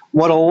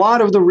 what a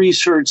lot of the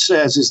research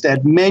says is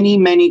that many,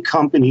 many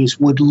companies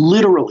would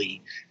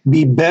literally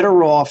be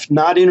better off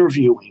not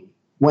interviewing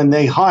when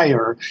they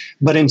hire,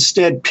 but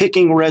instead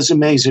picking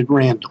resumes at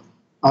random.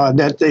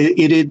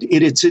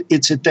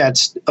 It's at that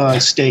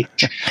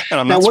stage. And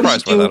I'm not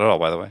surprised by that at all,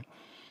 by the way.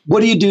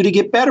 What do you do to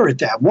get better at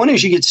that? One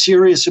is you get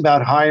serious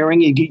about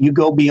hiring. You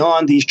go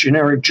beyond these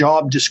generic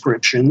job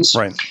descriptions.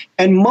 Right.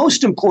 And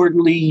most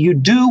importantly, you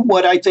do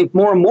what I think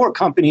more and more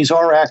companies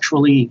are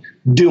actually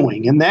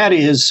doing. And that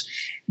is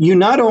you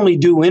not only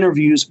do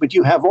interviews, but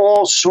you have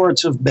all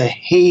sorts of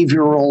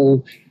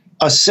behavioral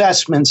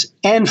assessments,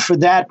 and for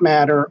that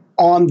matter,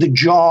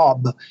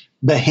 on-the-job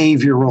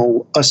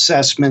behavioral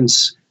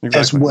assessments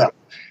as well.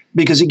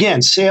 Because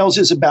again, sales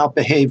is about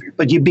behavior,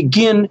 but you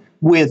begin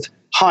with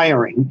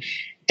hiring.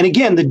 And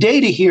again, the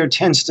data here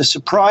tends to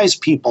surprise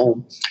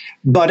people,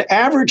 but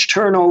average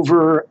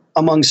turnover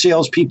among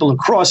salespeople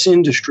across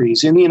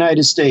industries in the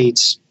United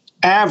States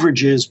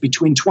averages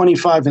between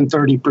 25 and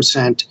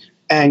 30%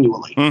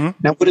 annually. Mm-hmm.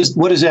 Now,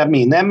 what does that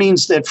mean? That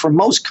means that for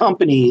most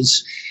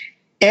companies,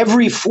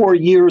 every 4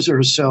 years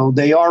or so,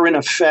 they are in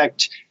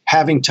effect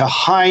having to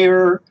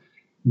hire,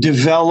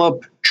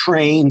 develop,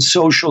 train,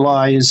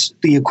 socialize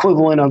the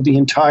equivalent of the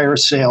entire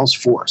sales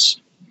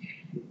force.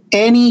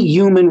 Any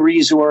human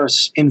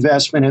resource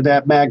investment of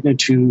that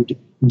magnitude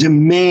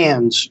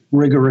demands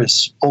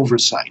rigorous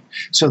oversight.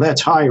 So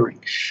that's hiring.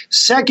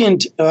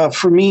 Second,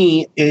 for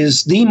me,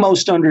 is the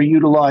most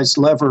underutilized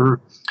lever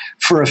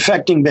for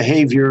affecting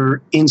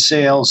behavior in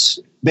sales,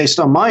 based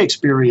on my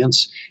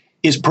experience,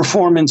 is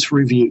performance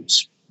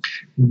reviews.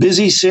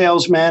 Busy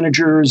sales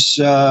managers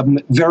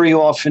very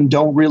often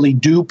don't really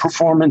do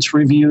performance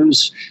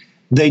reviews.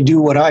 They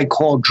do what I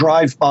call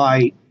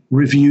drive-by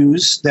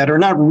reviews that are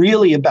not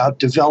really about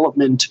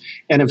development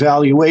and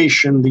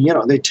evaluation.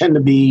 They tend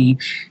to be,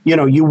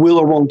 you will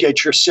or won't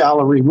get your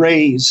salary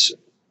raise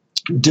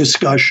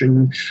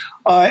discussion.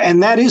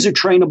 And that is a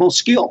trainable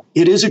skill.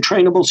 It is a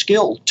trainable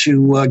skill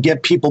to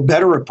get people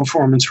better at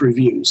performance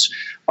reviews.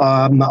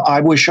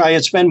 I wish I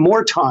had spent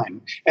more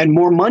time and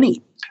more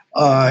money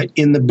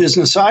in the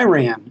business I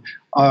ran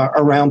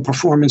around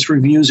performance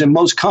reviews, and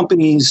most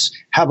companies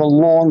have a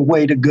long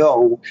way to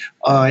go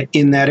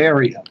in that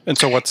area. And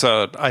so what's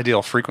an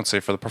ideal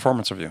frequency for the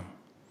performance review?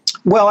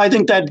 Well, I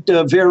think that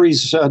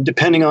varies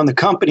depending on the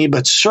company,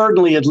 but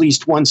certainly at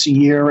least once a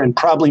year and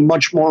probably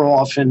much more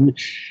often.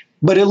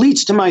 But it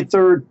leads to my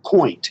third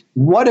point.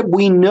 What do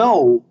we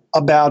know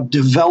about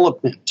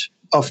development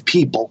of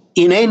people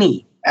in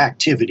any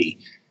activity,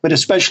 but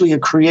especially a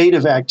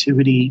creative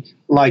activity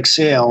like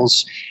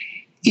sales,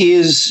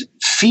 is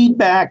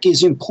feedback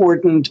is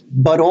important,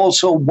 but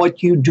also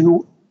what you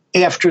do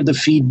after the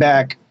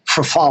feedback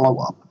for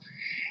follow-up.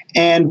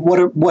 And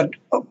what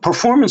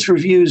performance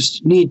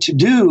reviews need to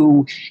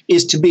do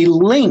is to be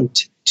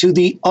linked to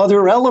the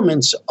other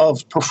elements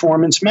of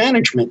performance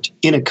management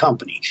in a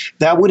company.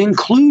 That would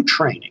include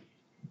training.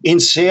 In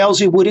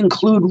sales, it would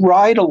include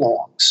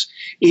ride-alongs.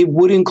 It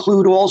would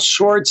include all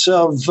sorts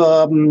of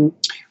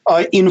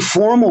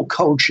informal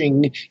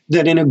coaching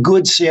that in a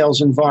good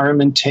sales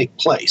environment take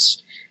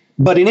place.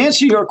 But in answer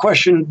to your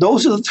question,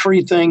 those are the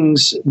three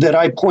things that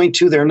I point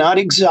to. They're not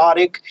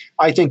exotic.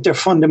 I think they're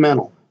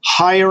fundamental.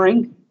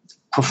 Hiring,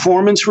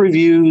 performance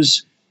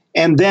reviews,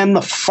 and then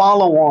the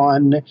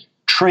follow-on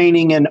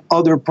training and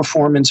other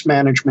performance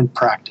management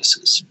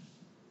practices.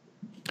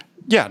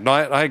 Yeah, no,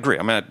 I agree.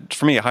 I mean,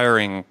 for me,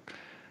 hiring,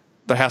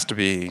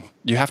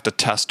 you have to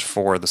test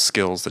for the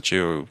skills that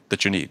you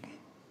need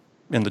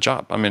in the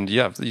job. I mean,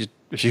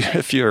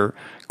 if you're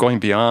going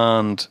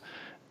beyond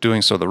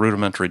doing so the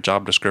rudimentary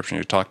job description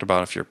you talked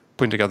about, if you're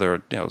putting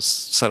together a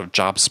set of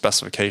job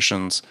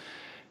specifications,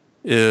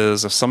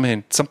 is if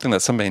something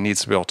that somebody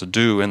needs to be able to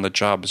do in the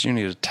job is you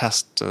need to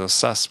test to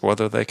assess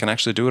whether they can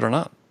actually do it or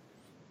not.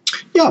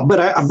 Yeah, but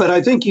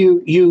I think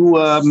you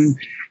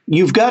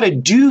You've got to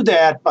do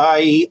that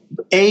by,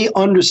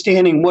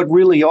 understanding what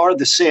really are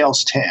the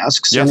sales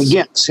tasks. Yes. And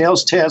again,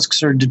 sales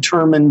tasks are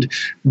determined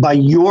by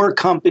your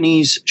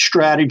company's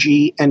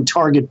strategy and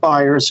target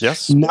buyers,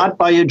 Yes. not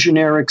by a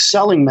generic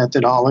selling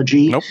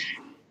methodology. Nope.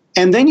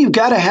 And then you've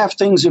got to have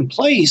things in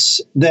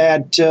place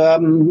that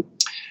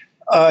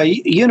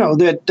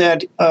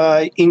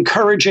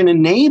encourage and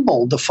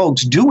enable the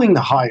folks doing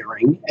the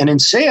hiring. And in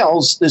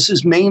sales, this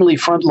is mainly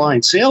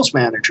frontline sales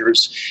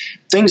managers,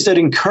 things that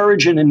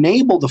encourage and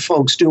enable the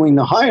folks doing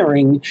the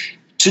hiring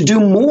to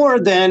do more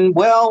than,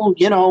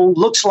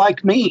 looks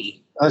like me.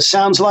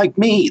 Sounds like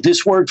me.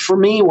 This worked for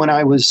me when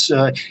I was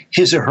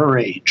his or her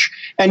age.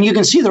 And you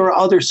can see there are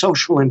other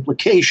social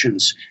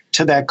implications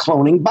to that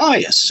cloning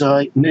bias,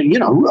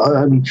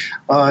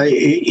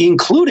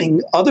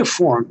 including other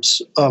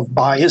forms of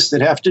bias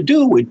that have to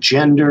do with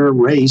gender,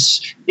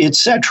 race,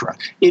 etc.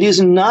 It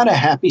is not a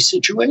happy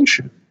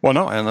situation. Well,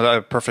 no, and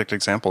a perfect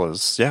example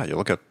is, you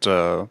look at,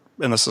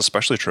 and this is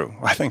especially true,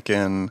 I think,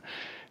 in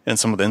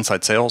some of the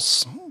inside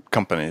sales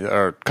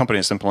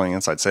companies implementing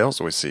inside sales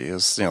that we see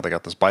is, they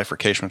got this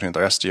bifurcation between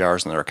their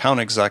SDRs and their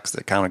account execs. The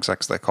account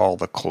execs they call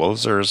the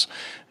closers.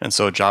 And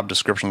so job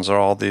descriptions are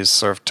all these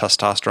sort of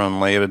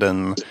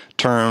testosterone-laden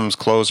terms,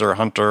 closer,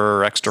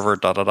 hunter,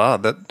 extrovert,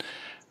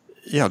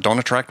 that, don't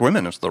attract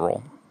women into the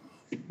role.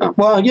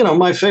 Well,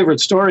 my favorite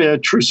story, a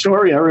true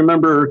story. I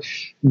remember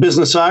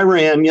business I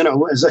ran,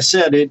 as I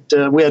said,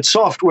 we had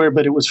software,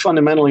 but it was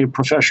fundamentally a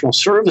professional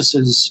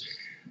services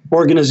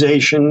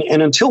organization.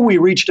 And until we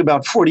reached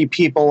about 40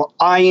 people,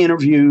 I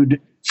interviewed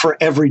for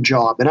every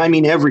job. And I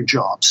mean every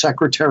job,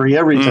 secretary,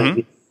 everything. Mm-hmm.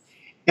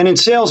 And in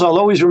sales, I'll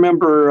always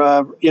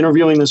remember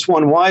interviewing this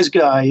one wise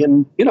guy.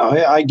 And,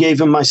 I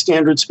gave him my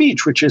standard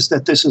speech, which is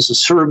that this is a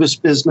service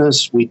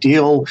business. We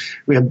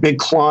have big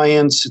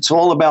clients. It's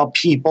all about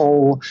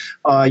people.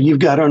 You've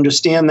got to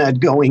understand that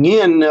going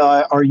in.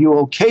 Are you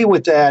okay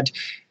with that?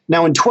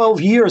 Now, in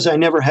 12 years, I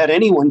never had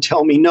anyone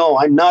tell me, no,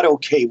 I'm not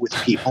okay with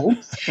people.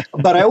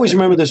 But I always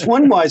remember this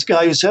one wise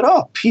guy who said,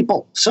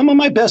 people. Some of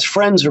my best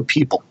friends are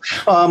people.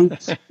 Now,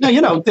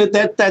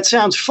 that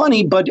sounds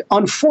funny, but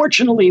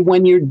unfortunately,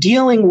 when you're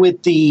dealing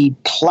with the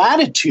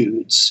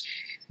platitudes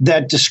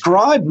that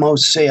describe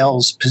most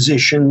sales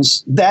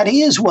positions, that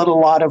is what a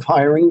lot of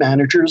hiring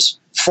managers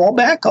fall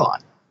back on.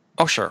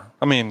 Oh, sure.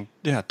 I mean,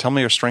 tell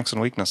me your strengths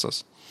and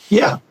weaknesses.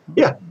 Yeah,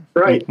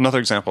 right. Another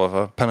example of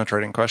a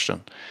penetrating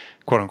question,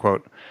 quote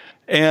unquote.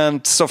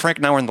 And so, Frank,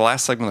 now we're in the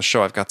last segment of the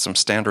show. I've got some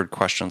standard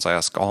questions I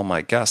ask all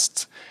my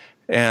guests.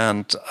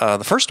 And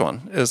the first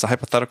one is a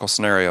hypothetical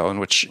scenario in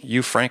which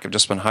you, Frank, have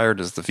just been hired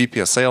as the VP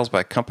of sales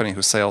by a company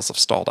whose sales have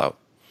stalled out.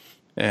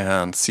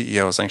 And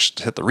CEO is anxious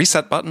to hit the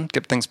reset button,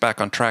 get things back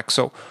on track.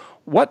 So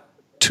what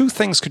 2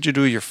 things could you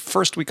do your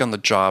first week on the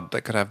job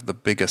that could have the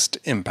biggest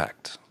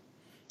impact?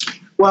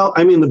 Well,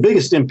 I mean, the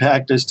biggest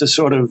impact is to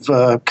sort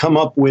of come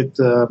up with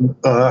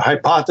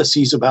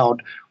hypotheses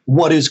about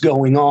what is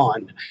going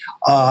on.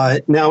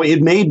 Now,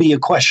 it may be a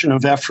question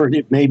of effort.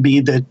 It may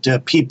be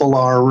that people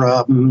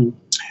are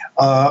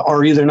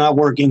either not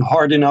working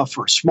hard enough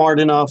or smart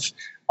enough.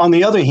 On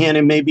the other hand,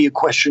 it may be a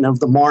question of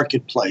the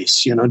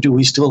marketplace. Do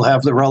we still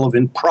have the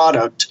relevant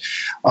product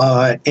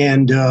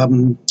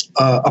and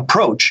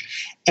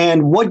approach?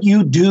 And what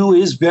you do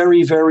is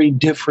very, very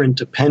different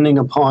depending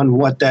upon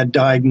what that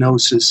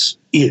diagnosis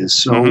is.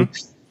 So,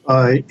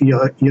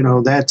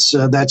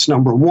 that's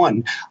number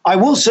one. I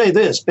will say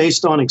this,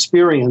 based on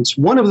experience,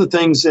 one of the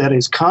things that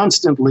has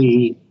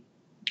constantly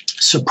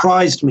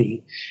surprised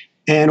me,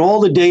 and all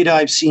the data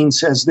I've seen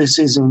says this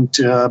isn't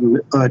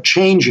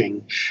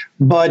changing,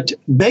 but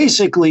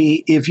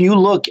basically, if you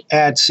look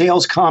at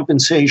sales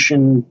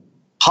compensation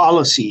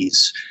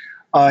policies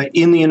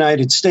in the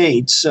United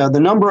States, the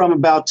number I'm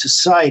about to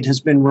cite has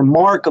been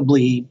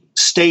remarkably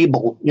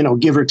stable,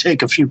 give or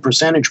take a few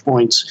percentage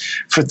points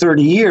for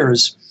 30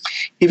 years.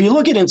 If you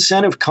look at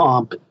incentive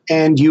comp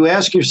and you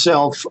ask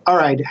yourself, all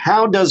right,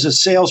 how does a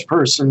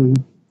salesperson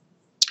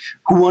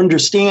who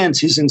understands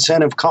his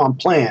incentive comp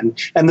plan,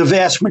 and the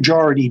vast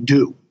majority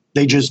do,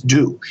 they just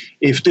do.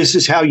 If this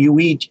is how you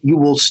eat, you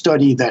will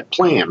study that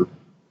plan.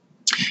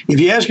 If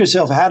you ask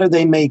yourself, how do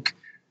they make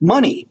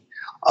money?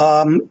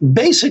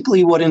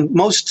 Basically, what in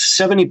most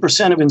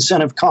 70% of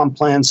incentive comp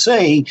plans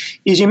say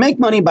is you make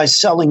money by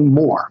selling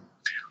more.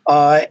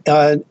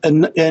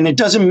 And it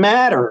doesn't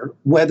matter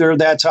whether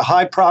that's a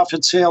high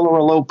profit sale or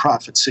a low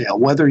profit sale,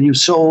 whether you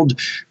sold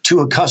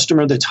to a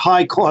customer that's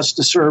high cost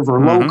to serve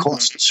or low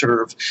cost to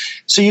serve.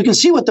 So you can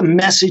see what the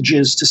message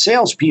is to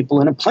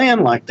salespeople in a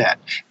plan like that.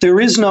 There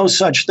is no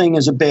such thing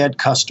as a bad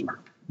customer.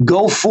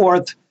 Go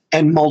forth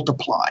and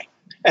multiply.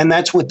 And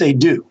that's what they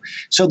do.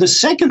 So the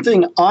second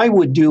thing I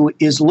would do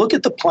is look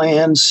at the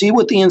plan, see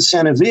what the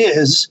incentive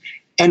is,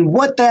 and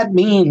what that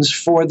means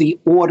for the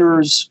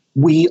orders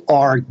we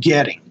are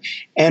getting.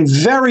 And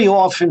very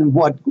often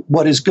what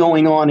is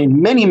going on in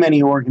many,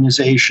 many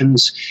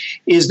organizations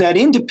is that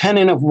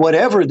independent of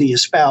whatever the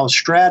espoused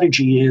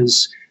strategy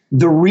is,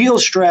 the real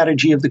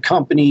strategy of the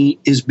company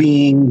is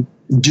being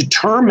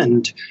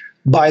determined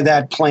by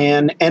that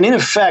plan. And in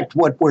effect,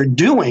 what we're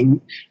doing,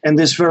 and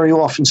this very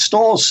often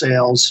stalls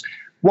sales,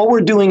 what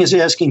we're doing is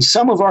asking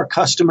some of our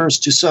customers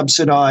to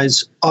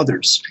subsidize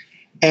others.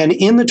 And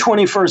in the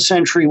 21st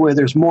century, where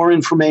there's more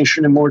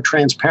information and more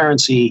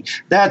transparency,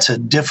 that's a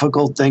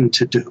difficult thing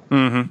to do.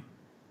 Mm-hmm.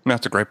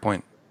 That's a great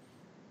point.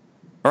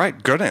 All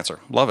right, good answer.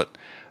 Love it.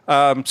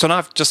 So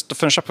now, just to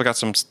finish up, we got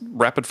some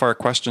rapid-fire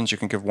questions. You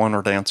can give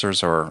one-word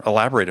answers or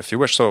elaborate if you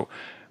wish. So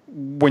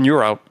when you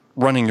were out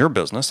running your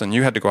business and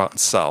you had to go out and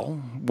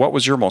sell, what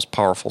was your most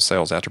powerful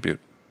sales attribute?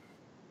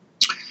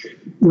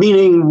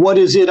 Meaning, what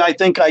is it I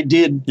think I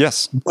did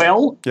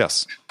well?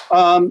 Yes.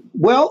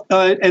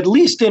 At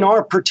least in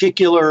our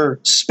particular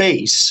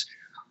space,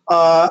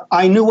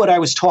 I knew what I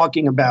was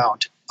talking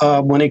about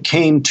when it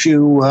came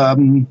to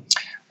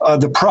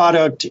the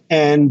product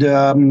and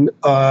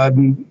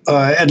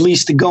at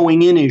least the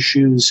going in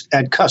issues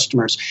at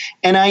customers.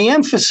 And I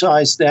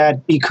emphasize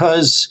that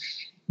because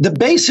the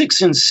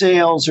basics in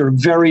sales are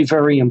very,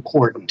 very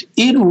important.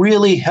 It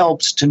really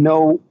helps to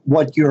know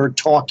what you're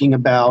talking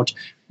about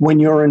when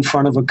you're in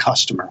front of a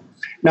customer.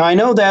 Now, I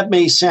know that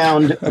may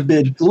sound a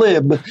bit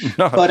glib,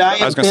 but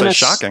I was going to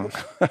say shocking.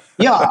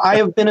 Yeah, I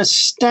have been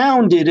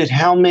astounded at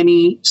how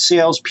many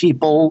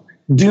salespeople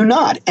do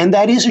not, and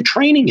that is a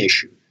training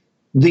issue.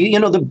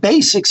 The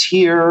basics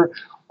here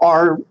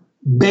are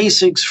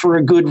basics for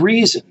a good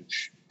reason.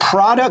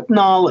 Product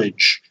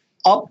knowledge,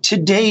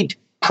 up-to-date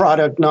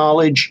product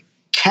knowledge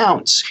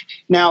counts.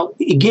 Now,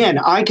 again,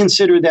 I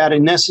consider that a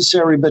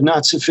necessary but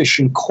not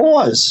sufficient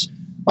cause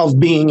of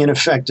being an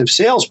effective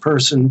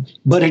salesperson,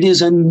 but it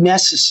is a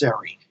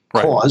necessary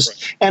cause.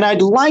 Right. And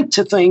I'd like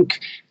to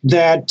think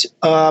that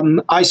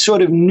I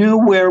sort of knew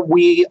where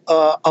we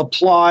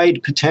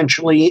applied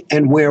potentially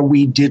and where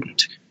we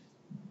didn't.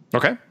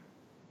 Okay.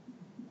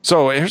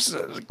 So here's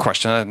a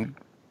question, and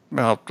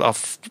I'll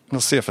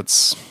see if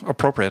it's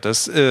appropriate.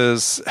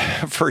 Is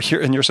for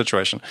in your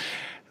situation.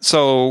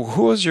 So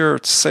who was your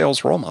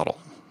sales role model?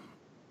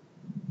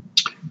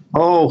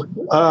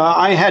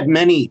 I had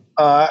many.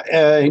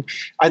 I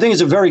think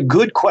it's a very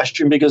good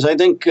question because I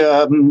think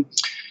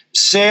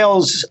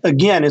sales,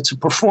 again, it's a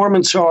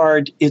performance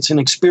art. It's an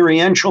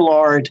experiential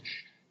art.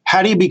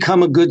 How do you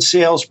become a good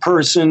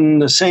salesperson?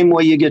 The same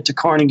way you get to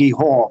Carnegie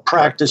Hall.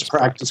 Practice.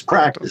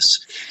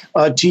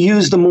 To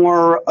use the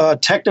more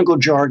technical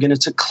jargon,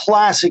 it's a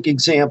classic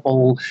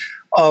example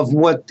of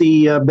what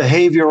the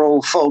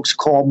behavioral folks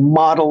call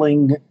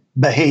modeling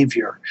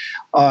behavior.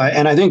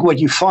 And I think what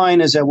you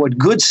find is that what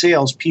good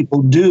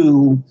salespeople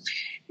do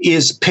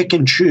is pick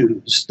and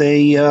choose.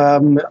 They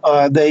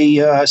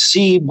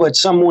see what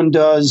someone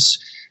does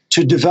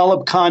to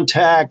develop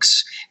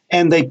contacts,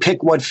 and they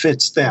pick what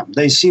fits them.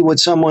 They see what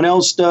someone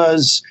else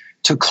does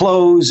to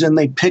close, and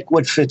they pick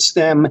what fits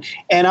them.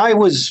 And I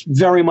was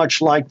very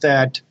much like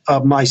that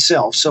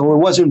myself. So it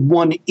wasn't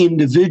one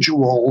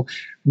individual,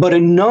 but a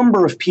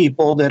number of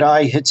people that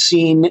I had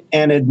seen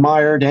and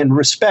admired and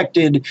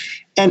respected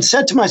and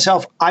said to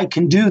myself, I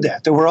can do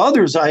that. There were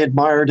others I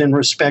admired and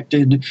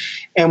respected.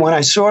 And when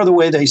I saw the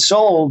way they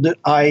sold,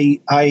 I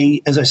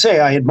as I say,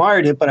 I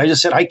admired it, but I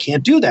just said, I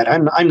can't do that.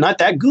 I'm not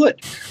that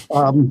good.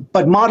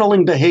 But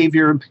modeling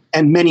behavior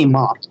and many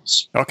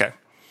models. Okay.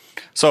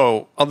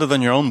 So other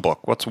than your own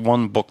book, what's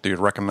one book that you'd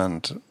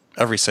recommend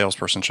every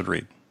salesperson should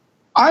read?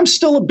 I'm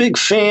still a big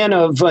fan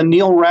of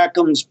Neil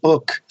Rackham's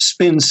book,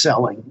 Spin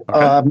Selling.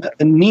 Okay.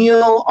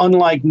 Neil,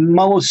 unlike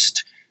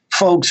most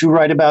folks who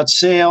write about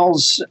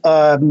sales,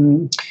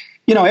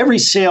 every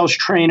sales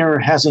trainer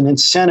has an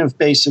incentive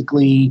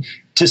basically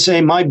to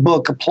say my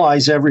book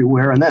applies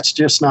everywhere, and that's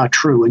just not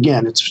true.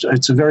 Again,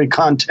 it's a very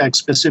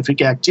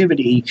context-specific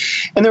activity.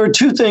 And there are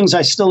two things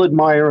I still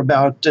admire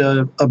about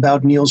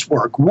Neil's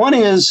work. One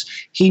is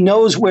he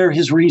knows where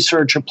his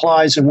research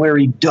applies and where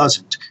he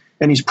doesn't.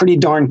 And he's pretty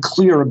darn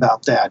clear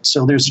about that.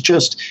 So there's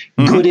just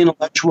good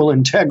intellectual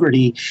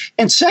integrity.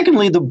 And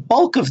secondly, the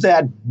bulk of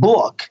that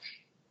book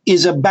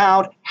is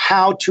about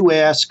how to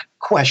ask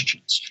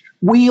questions.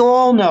 We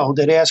all know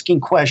that asking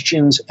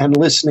questions and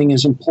listening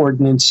is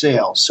important in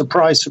sales.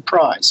 Surprise,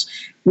 surprise.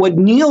 What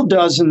Neil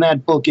does in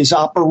that book is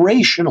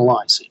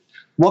operationalize it.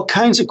 What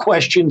kinds of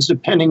questions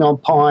depending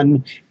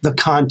upon the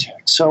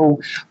context.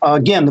 So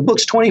again, the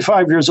book's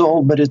 25 years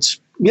old, but it's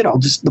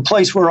the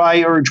place where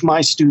I urge my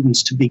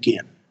students to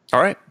begin. All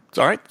right.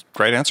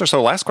 Great answer.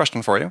 So last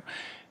question for you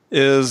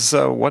is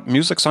what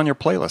music's on your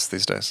playlist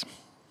these days?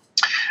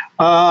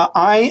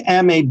 I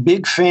am a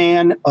big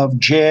fan of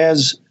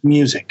jazz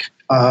music.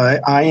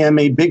 I am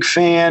a big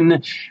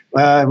fan.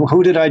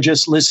 Who did I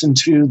just listen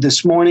to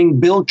this morning?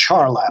 Bill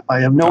Charlap.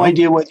 I have no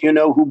idea whether you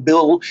know who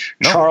Bill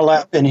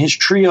Charlap and his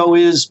trio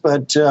is,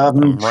 but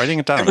I'm writing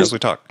it down as we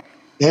talk.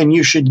 And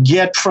you should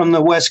get from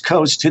the West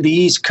Coast to the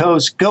East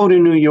Coast, go to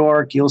New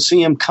York. You'll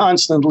see him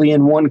constantly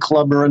in one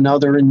club or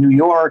another in New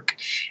York.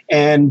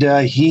 And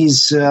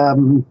he's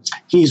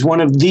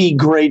one of the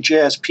great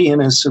jazz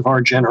pianists of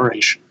our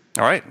generation.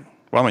 All right.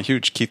 Well, I'm a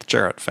huge Keith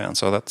Jarrett fan,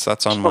 so that's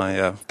on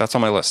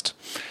my list.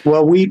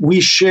 Well,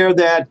 we share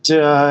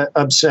that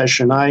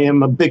obsession. I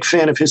am a big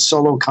fan of his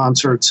solo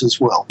concerts as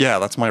well. Yeah,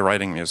 that's my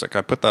writing music.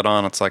 I put that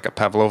on. It's like a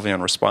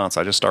Pavlovian response.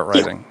 I just start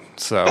writing.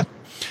 So,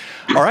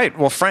 all right.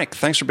 Well, Frank,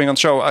 thanks for being on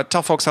the show.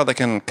 Tell folks how they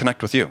can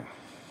connect with you.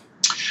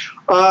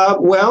 I've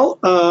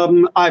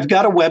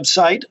got a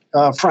website,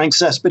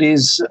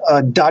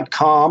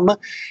 frankcespedes.com.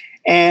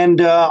 And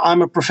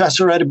I'm a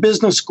professor at a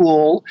business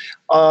school.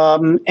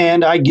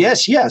 And I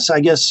guess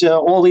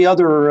all the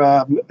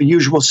other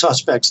usual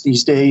suspects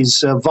these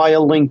days via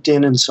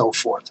LinkedIn and so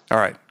forth. All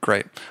right,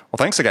 great. Well,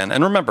 thanks again.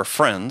 And remember,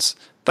 friends,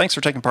 thanks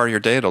for taking part of your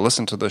day to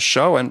listen to this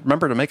show. And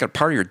remember to make it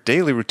part of your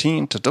daily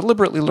routine to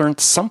deliberately learn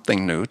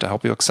something new to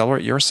help you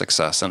accelerate your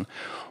success. And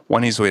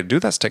one easy way to do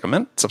that is take a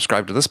minute,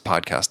 subscribe to this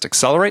podcast,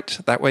 Accelerate.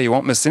 That way you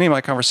won't miss any of my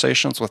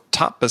conversations with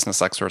top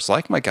business experts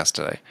like my guest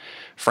today,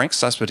 Frank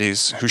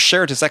Cespedes, who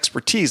shared his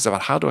expertise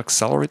about how to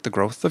accelerate the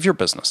growth of your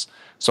business.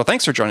 So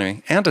thanks for joining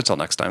me, and until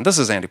next time, this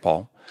is Andy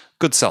Paul.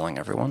 Good selling,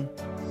 everyone.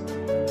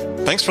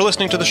 Thanks for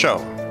listening to the show.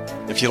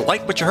 If you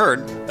like what you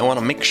heard and want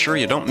to make sure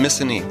you don't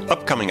miss any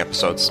upcoming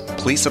episodes,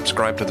 please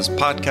subscribe to this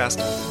podcast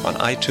on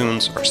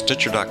iTunes or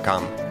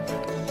Stitcher.com.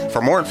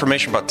 For more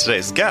information about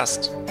today's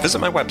guest, visit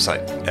my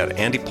website at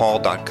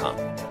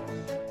andypaul.com.